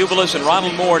 Edwin Ubilis, and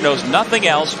Ronald Moore knows nothing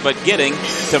else but getting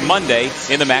to Monday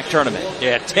in the MAAC tournament.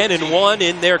 Yeah, 10-1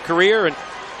 in their career, and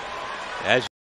as